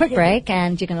we'll take a quick break,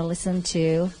 and you're going to listen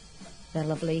to their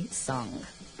lovely song.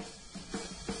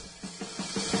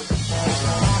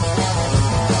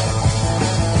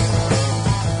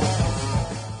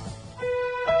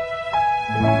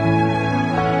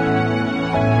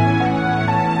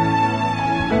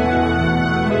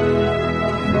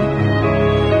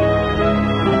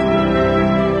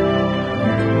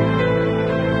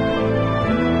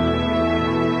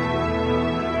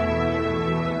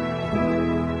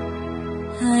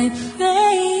 I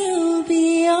pray you'll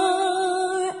be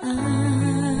our eyes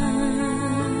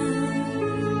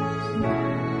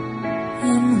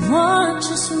and watch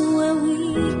us where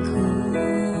we go,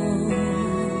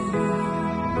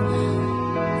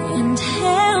 and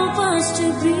help us to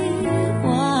be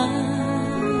wise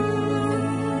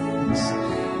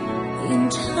in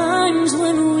times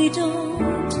when we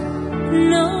don't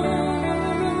know.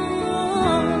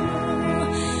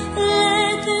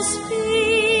 Let this be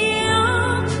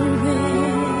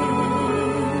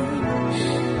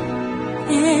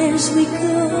as we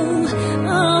go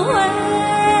away.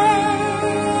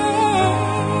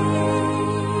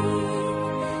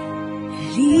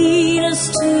 Lead us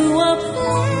to a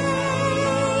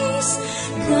place,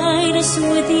 guide us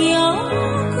with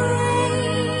your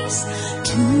grace,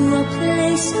 to a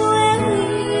place where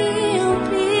we'll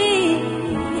be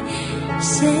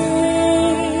safe.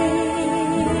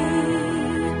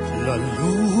 La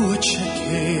luce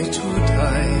che tu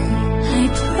dai, I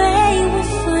pray we'll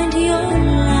find your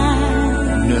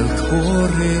light nel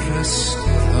cuore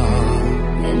resterà,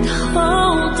 and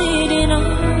hold it in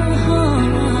our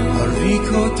heart. a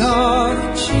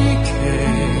ricordarci che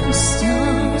The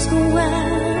stars go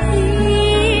out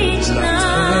each la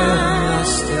terra night.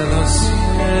 stella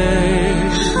sei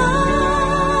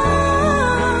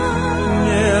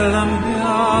nella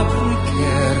mia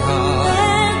preghiera.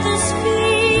 Let this be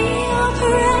your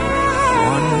prayer.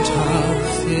 Quanta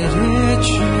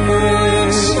felice,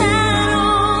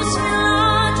 Shadows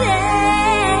our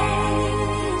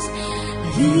days.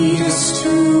 Lead us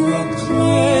to a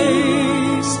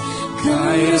place,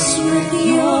 guide us with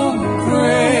your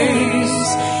grace.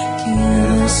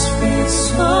 Give us faith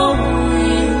so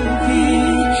we'll be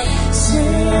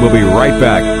saved. We'll be right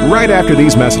back, right after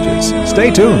these messages.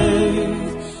 Stay tuned.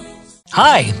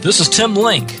 Hi, this is Tim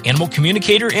Link, animal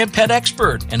communicator and pet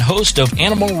expert and host of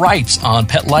Animal Rights on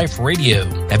Pet Life Radio.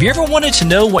 Have you ever wanted to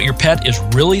know what your pet is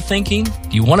really thinking? Do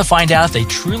you want to find out if they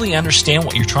truly understand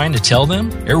what you're trying to tell them?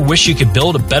 Ever wish you could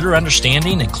build a better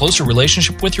understanding and closer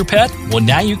relationship with your pet? Well,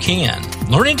 now you can.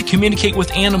 Learning to Communicate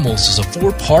with Animals is a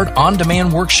 4-part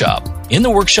on-demand workshop. In the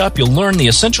workshop, you'll learn the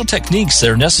essential techniques that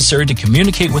are necessary to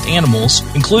communicate with animals,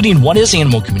 including what is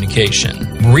animal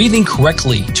communication, breathing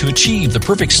correctly to achieve the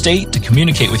perfect state to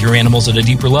communicate with your animals at a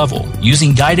deeper level,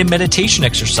 using guided meditation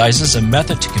exercises and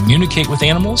method to communicate with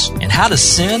animals, and how to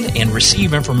send and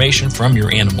receive information from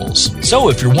your animals. So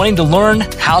if you're wanting to learn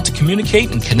how to communicate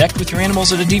and connect with your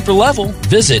animals at a deeper level,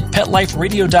 visit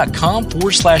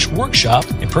PetLifeRadio.com/workshop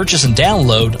and purchase and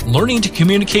download Learning to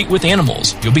Communicate with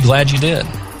Animals. You'll be glad you did.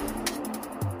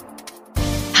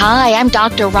 Hi, I'm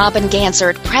Dr. Robin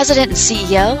Gansert, President and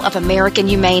CEO of American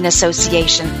Humane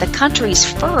Association, the country's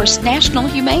first national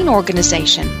humane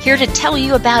organization. Here to tell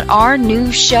you about our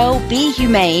new show, Be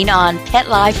Humane, on Pet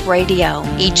Life Radio.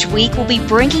 Each week we'll be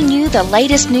bringing you the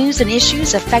latest news and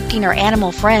issues affecting our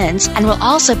animal friends, and we'll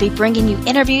also be bringing you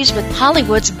interviews with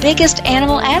Hollywood's biggest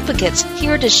animal advocates,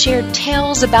 here to share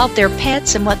tales about their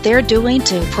pets and what they're doing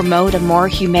to promote a more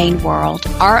humane world.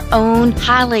 Our own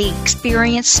highly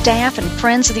experienced staff and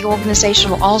friends of the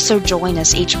organization will also join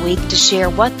us each week to share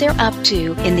what they're up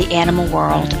to in the animal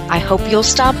world. I hope you'll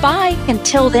stop by.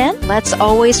 Until then, let's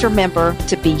always remember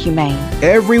to be humane.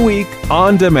 Every week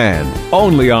on demand,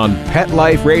 only on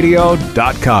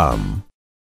PetLifeRadio.com.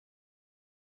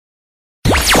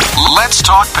 Let's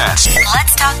talk pets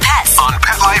Let's talk pets on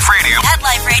Pet Life Radio. Pet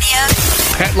Life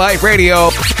Radio.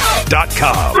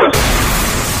 PetLifeRadio.com.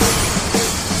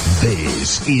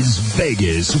 This is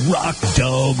Vegas Rock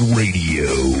Dog Radio.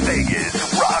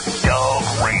 Vegas Rock Dog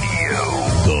Radio.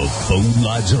 The phone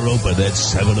lines are open at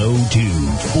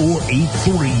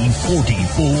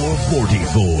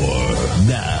 702-483-4444.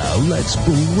 Now let's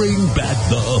bring back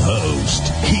the host.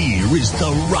 Here is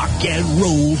the rock and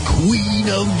roll queen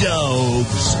of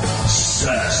dogs,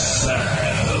 Sam.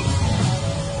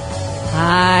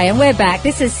 Hi, and we're back.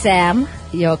 This is Sam,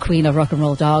 your queen of rock and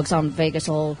roll dogs on Vegas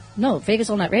All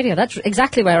Night Radio. That's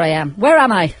exactly where I am. Where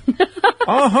am I?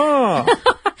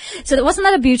 So wasn't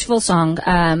that a beautiful song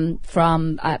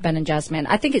from Ben and Jasmine?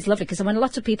 I think it's lovely because when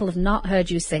lots of people have not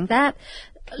heard you sing that,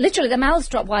 literally their mouths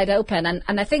drop wide open.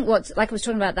 And I think what's, like I was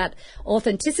talking about, that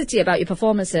authenticity about your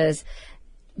performances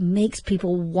makes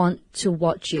people want to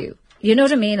watch you. You know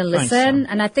what I mean? And listen.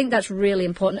 Thanks, and I think that's really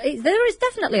important. There is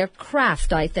definitely a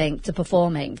craft, I think, to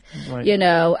performing, right. You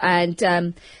know,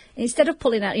 and instead of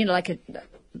pulling out, you know, like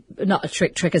not a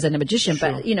trick as in a magician,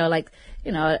 Sure. but, you know, like,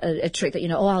 you know, a trick that, you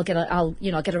know, I'll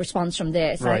get a response from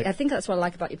this. Right. I think that's what I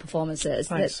like about your performances.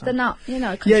 Thanks, They're not, you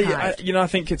know, Yeah, I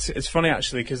think it's funny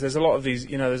actually because there's a lot of these,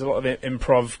 you know, there's a lot of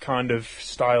improv kind of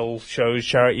style shows,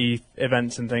 charity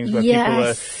events and things where people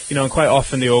are, you know, and quite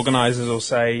often the organisers will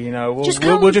say, you know, we'll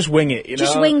just wing it, you know.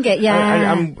 Just wing it,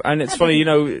 yeah. And it's funny, you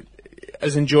know,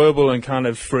 as enjoyable and kind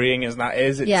of freeing as that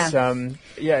is, it's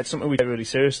it's something we take really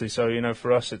seriously. So, you know,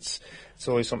 for us, it's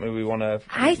always something we want to.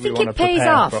 I think it pays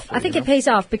off. Properly, I think it pays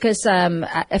off because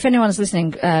if anyone's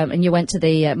listening and you went to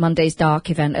the Monday's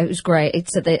Dark event, it was great.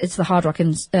 It's the Hard Rock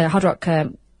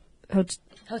Hotel.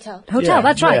 Yeah,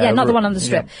 That's right. yeah, Yeah, not the one on the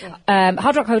strip. Yeah.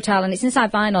 Hard Rock Hotel, and it's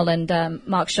inside Vinyl. And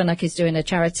Mark Shunnock is doing a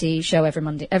charity show every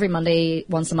Monday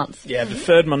once a month. Yeah, the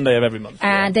third Monday of every month.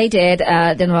 And they did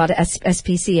the Nevada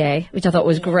SPCA, which I thought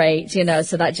was great. You know,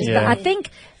 so that just I think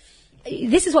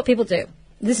this is what people do.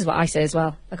 This is what I say as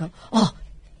well. I go, oh,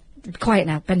 quiet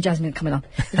now. Ben and Jasmine coming on.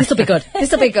 This will be good.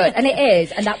 This will be good. And it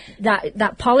is. And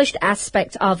that polished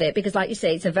aspect of it, because like you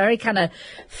say, it's a very kind of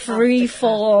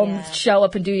free-form, show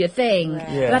up and do your thing. Right.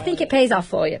 But I think it pays off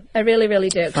for you. I really, really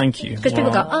do. Thank you. Because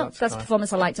people go, oh, that's the kind.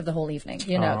 performance I liked of the whole evening,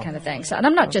 you know, kind of thing. So, and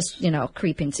I'm not just, you know,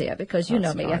 creeping to you because you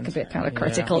know me, I can be kind of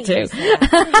critical too.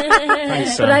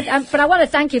 Thanks, But I want to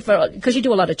thank you because you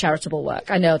do a lot of charitable work.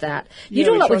 I know that. You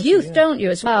do a lot with youth, don't you,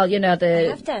 as well? You know, I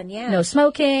have done, no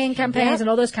smoking campaigns and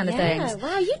all those kind of things.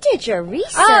 Wow, you did your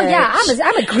research. Oh yeah,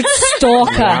 I'm a good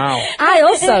stalker. Wow. I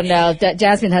also know that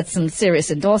Jasmine had some serious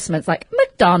endorsements like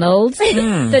McDonald's,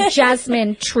 the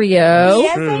Jasmine Trio.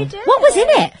 Yes, I did. What was in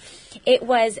it? It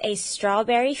was a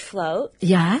strawberry float.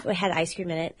 Yeah. It had ice cream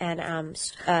in it and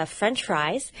French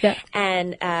fries. Yeah.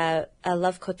 And a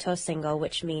Love Koto single,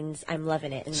 which means I'm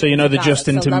loving it. So you know the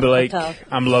Justin Timberlake,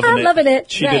 I'm loving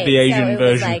it. She did the Asian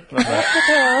version. Like, Love Koto.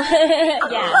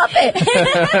 Yeah. Love it.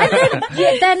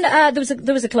 And then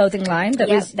there was a clothing line that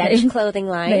was Bench clothing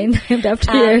line named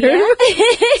after you. Yeah.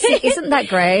 See, isn't that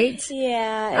great?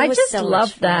 Yeah. I just so love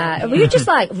much that. fun. Were you just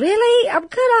like, really? I'm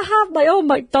gonna have my own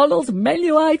McDonald's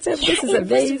menu item. This is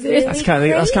amazing. That's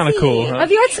kind of cool. Huh?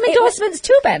 Have you had some endorsements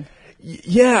too, Ben?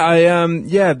 Yeah, a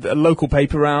local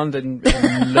paper round in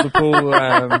Liverpool.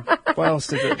 What else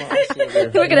did it?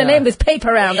 We're going to name this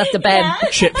paper round after Ben.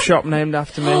 Chip shop named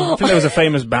after me. I think there was a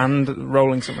famous band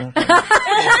rolling something.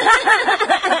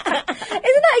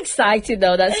 Isn't that exciting,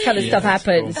 though? That kind of stuff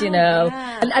happens, cool. you know.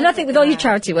 And I think with all your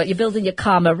charity work, you're building your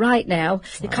karma right now.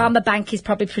 Your karma bank is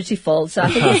probably pretty full, so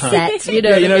I think it's set. You know,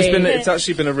 yeah, you know, what I mean? it's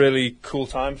actually been a really cool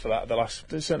time for that.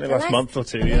 Certainly last month or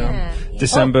two. You know, Yeah.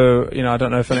 December. You know, I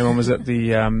don't know if anyone was at the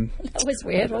That was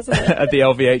weird, wasn't it? at the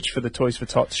LVH for the Toys for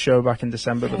Tots show back in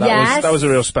December, but that was a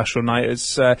real special night.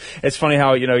 It's funny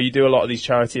how, you know, you do a lot of these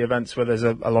charity events where there's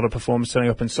a lot of performers turning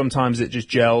up, and sometimes it just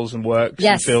gels and works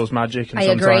and feels magic, and I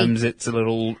sometimes agree. it's a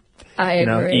little I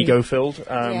agree. ego filled.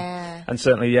 And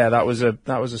certainly, that was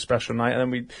a special night. And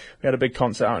then we had a big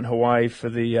concert out in Hawaii for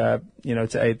the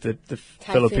to aid the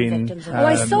Philippine victims.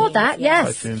 I saw that. Yes.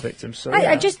 typhoon victims. So,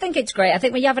 I just think it's great. I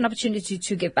think when you have an opportunity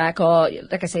to give back, or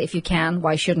like I say, if you can,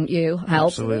 why shouldn't you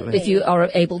help? Absolutely. If you are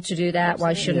able to do that,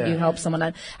 why shouldn't you help someone?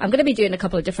 I'm going to be doing a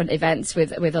couple of different events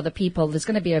with other people. There's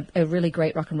going to be a really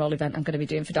great rock and roll event I'm going to be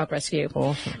doing for Dog Rescue.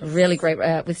 Awesome. Really great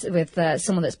with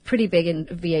someone that's pretty big in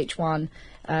VH1.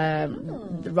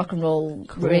 The rock and roll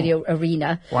radio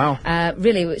arena. Wow.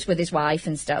 Really, it's with his wife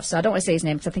and stuff. So I don't want to say his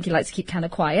name because I think he likes to keep kind of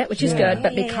quiet, which is good.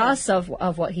 But because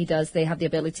of what he does, they have the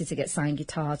ability to get signed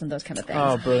guitars and those kind of things.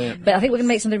 Oh, brilliant. But I think we're going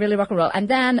to make something really rock and roll. And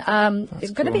then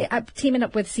it's going to be teaming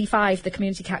up with C5, the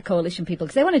Community Cat Coalition people,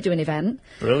 because they want to do an event.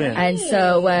 Brilliant. And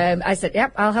so I said,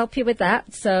 yep, I'll help you with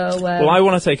that. So well, I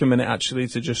want to take a minute actually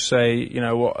to just say, you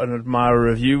know, what an admirer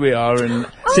of you we are, and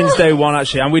since day one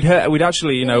actually, and we'd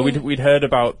heard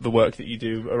about the work that you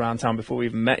do around town before we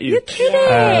even met you. You're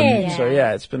kidding. So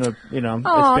yeah, it's been it's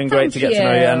Oh, been great to get to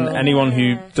know you. And you. anyone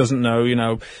who doesn't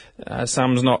know,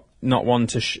 Sam's not one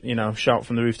to shout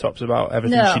from the rooftops about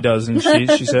everything she does, and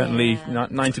she certainly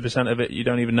 90% of it you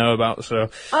don't even know about. So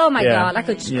oh my God, I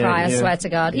could just cry. I swear to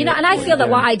God, and I feel that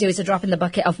what I do is a drop in the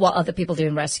bucket of what other people do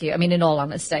in rescue. I mean, in all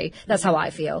honesty, that's how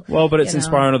I feel. Well, but it's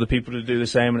inspiring other people to do the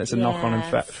same, and it's a knock-on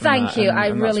effect. Thank you. I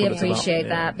and really appreciate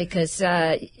that because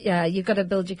you've got to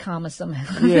build your karma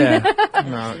somehow. Yeah,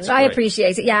 no, it's I great.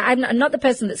 appreciate it. Yeah, I'm not the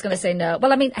person that's going to say no.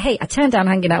 Well, I mean, hey, I turned down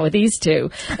hanging out with these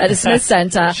two at the Smith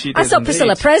Centre. I saw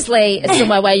Priscilla Presley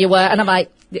somewhere where you were, and I'm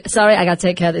like, sorry, I got to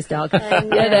take care of this dog.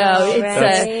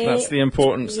 That's the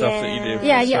important stuff that you do.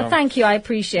 Yeah. Thank you. I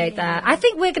appreciate that. I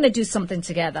think we're going to do something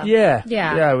together. Yeah.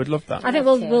 I would love that. I think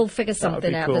we'll figure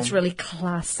something out that's really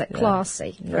classy,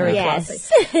 very Yes.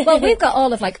 classy. Well, we've got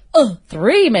all of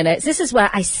 3 minutes. This is where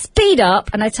I speed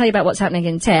up and I tell you about what's happening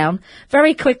in town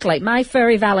very quickly. My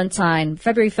Furry Valentine,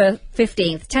 February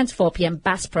 15th, 10 to 4 p.m.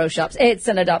 Bass Pro Shops. It's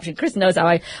an adoption. Chris knows how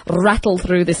I rattle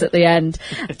through this at the end.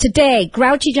 Today,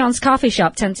 Grouchy John's Coffee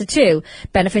Shop, 10 to 2,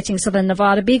 benefiting Southern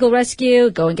Nevada Beagle Rescue.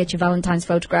 Go and get your Valentine's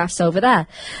photographs over there.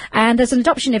 And there's an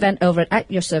adoption event over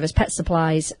at Your Service Pet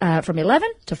Supplies from 11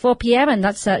 to 4 p.m. And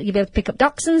that's you'll be able to pick up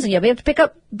dachshunds and you'll be able to pick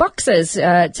up boxes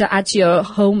to add to your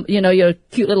home, your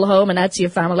cute little home and add to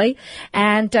your family.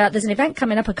 And there's an event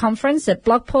coming up, a conference at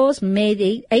Blog Pause, May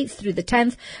the 8th through the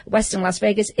 10th, Western Las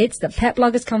Vegas. It's the Pet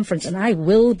Bloggers Conference, and I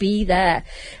will be there.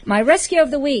 My rescue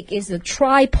of the week is the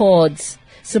Tripods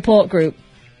support group.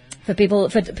 For people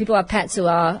who have pets who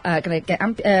are going to get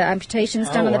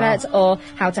amputations done on the pets, or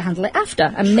how to handle it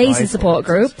after. Amazing support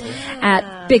group.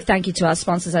 Big thank you to our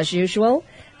sponsors as usual.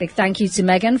 Big thank you to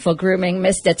Megan for grooming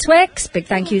Mr. Twix. Big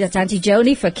thank you to Auntie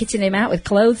Joni for kitting him out with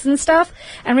clothes and stuff.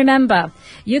 And remember,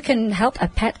 you can help a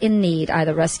pet in need,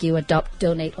 either rescue, adopt,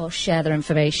 donate, or share their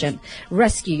information.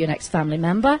 Rescue your next family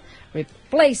member.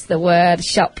 Replace the word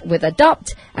shop with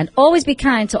adopt, and always be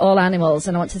kind to all animals.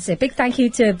 And I want to say a big thank you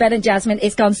to Ben and Jasmine.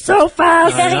 It's gone so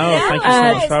fast. I know. Thank you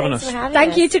so much for having us.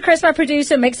 Thank you to Chris, my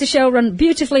producer, makes the show run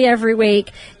beautifully every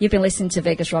week. You've been listening to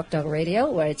Vegas Rock Dog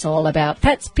Radio, where it's all about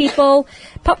pets, people,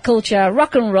 pop culture,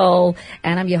 rock and roll.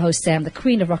 And I'm your host, Sam, the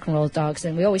queen of rock and roll dogs.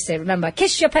 And we always say, remember,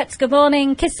 kiss your pets good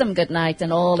morning, kiss them good night,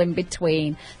 and all in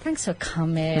between. Thanks for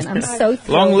coming. I'm so thrilled.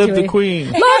 Long live the Queen.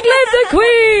 Long live the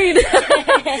Queen.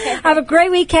 Have a great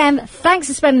weekend. Thanks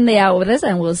for spending the hour with us,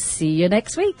 and we'll see you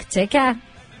next week. Take care.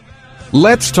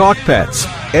 Let's Talk Pets,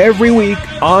 every week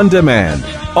on demand,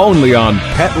 only on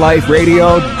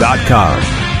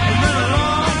PetLifeRadio.com.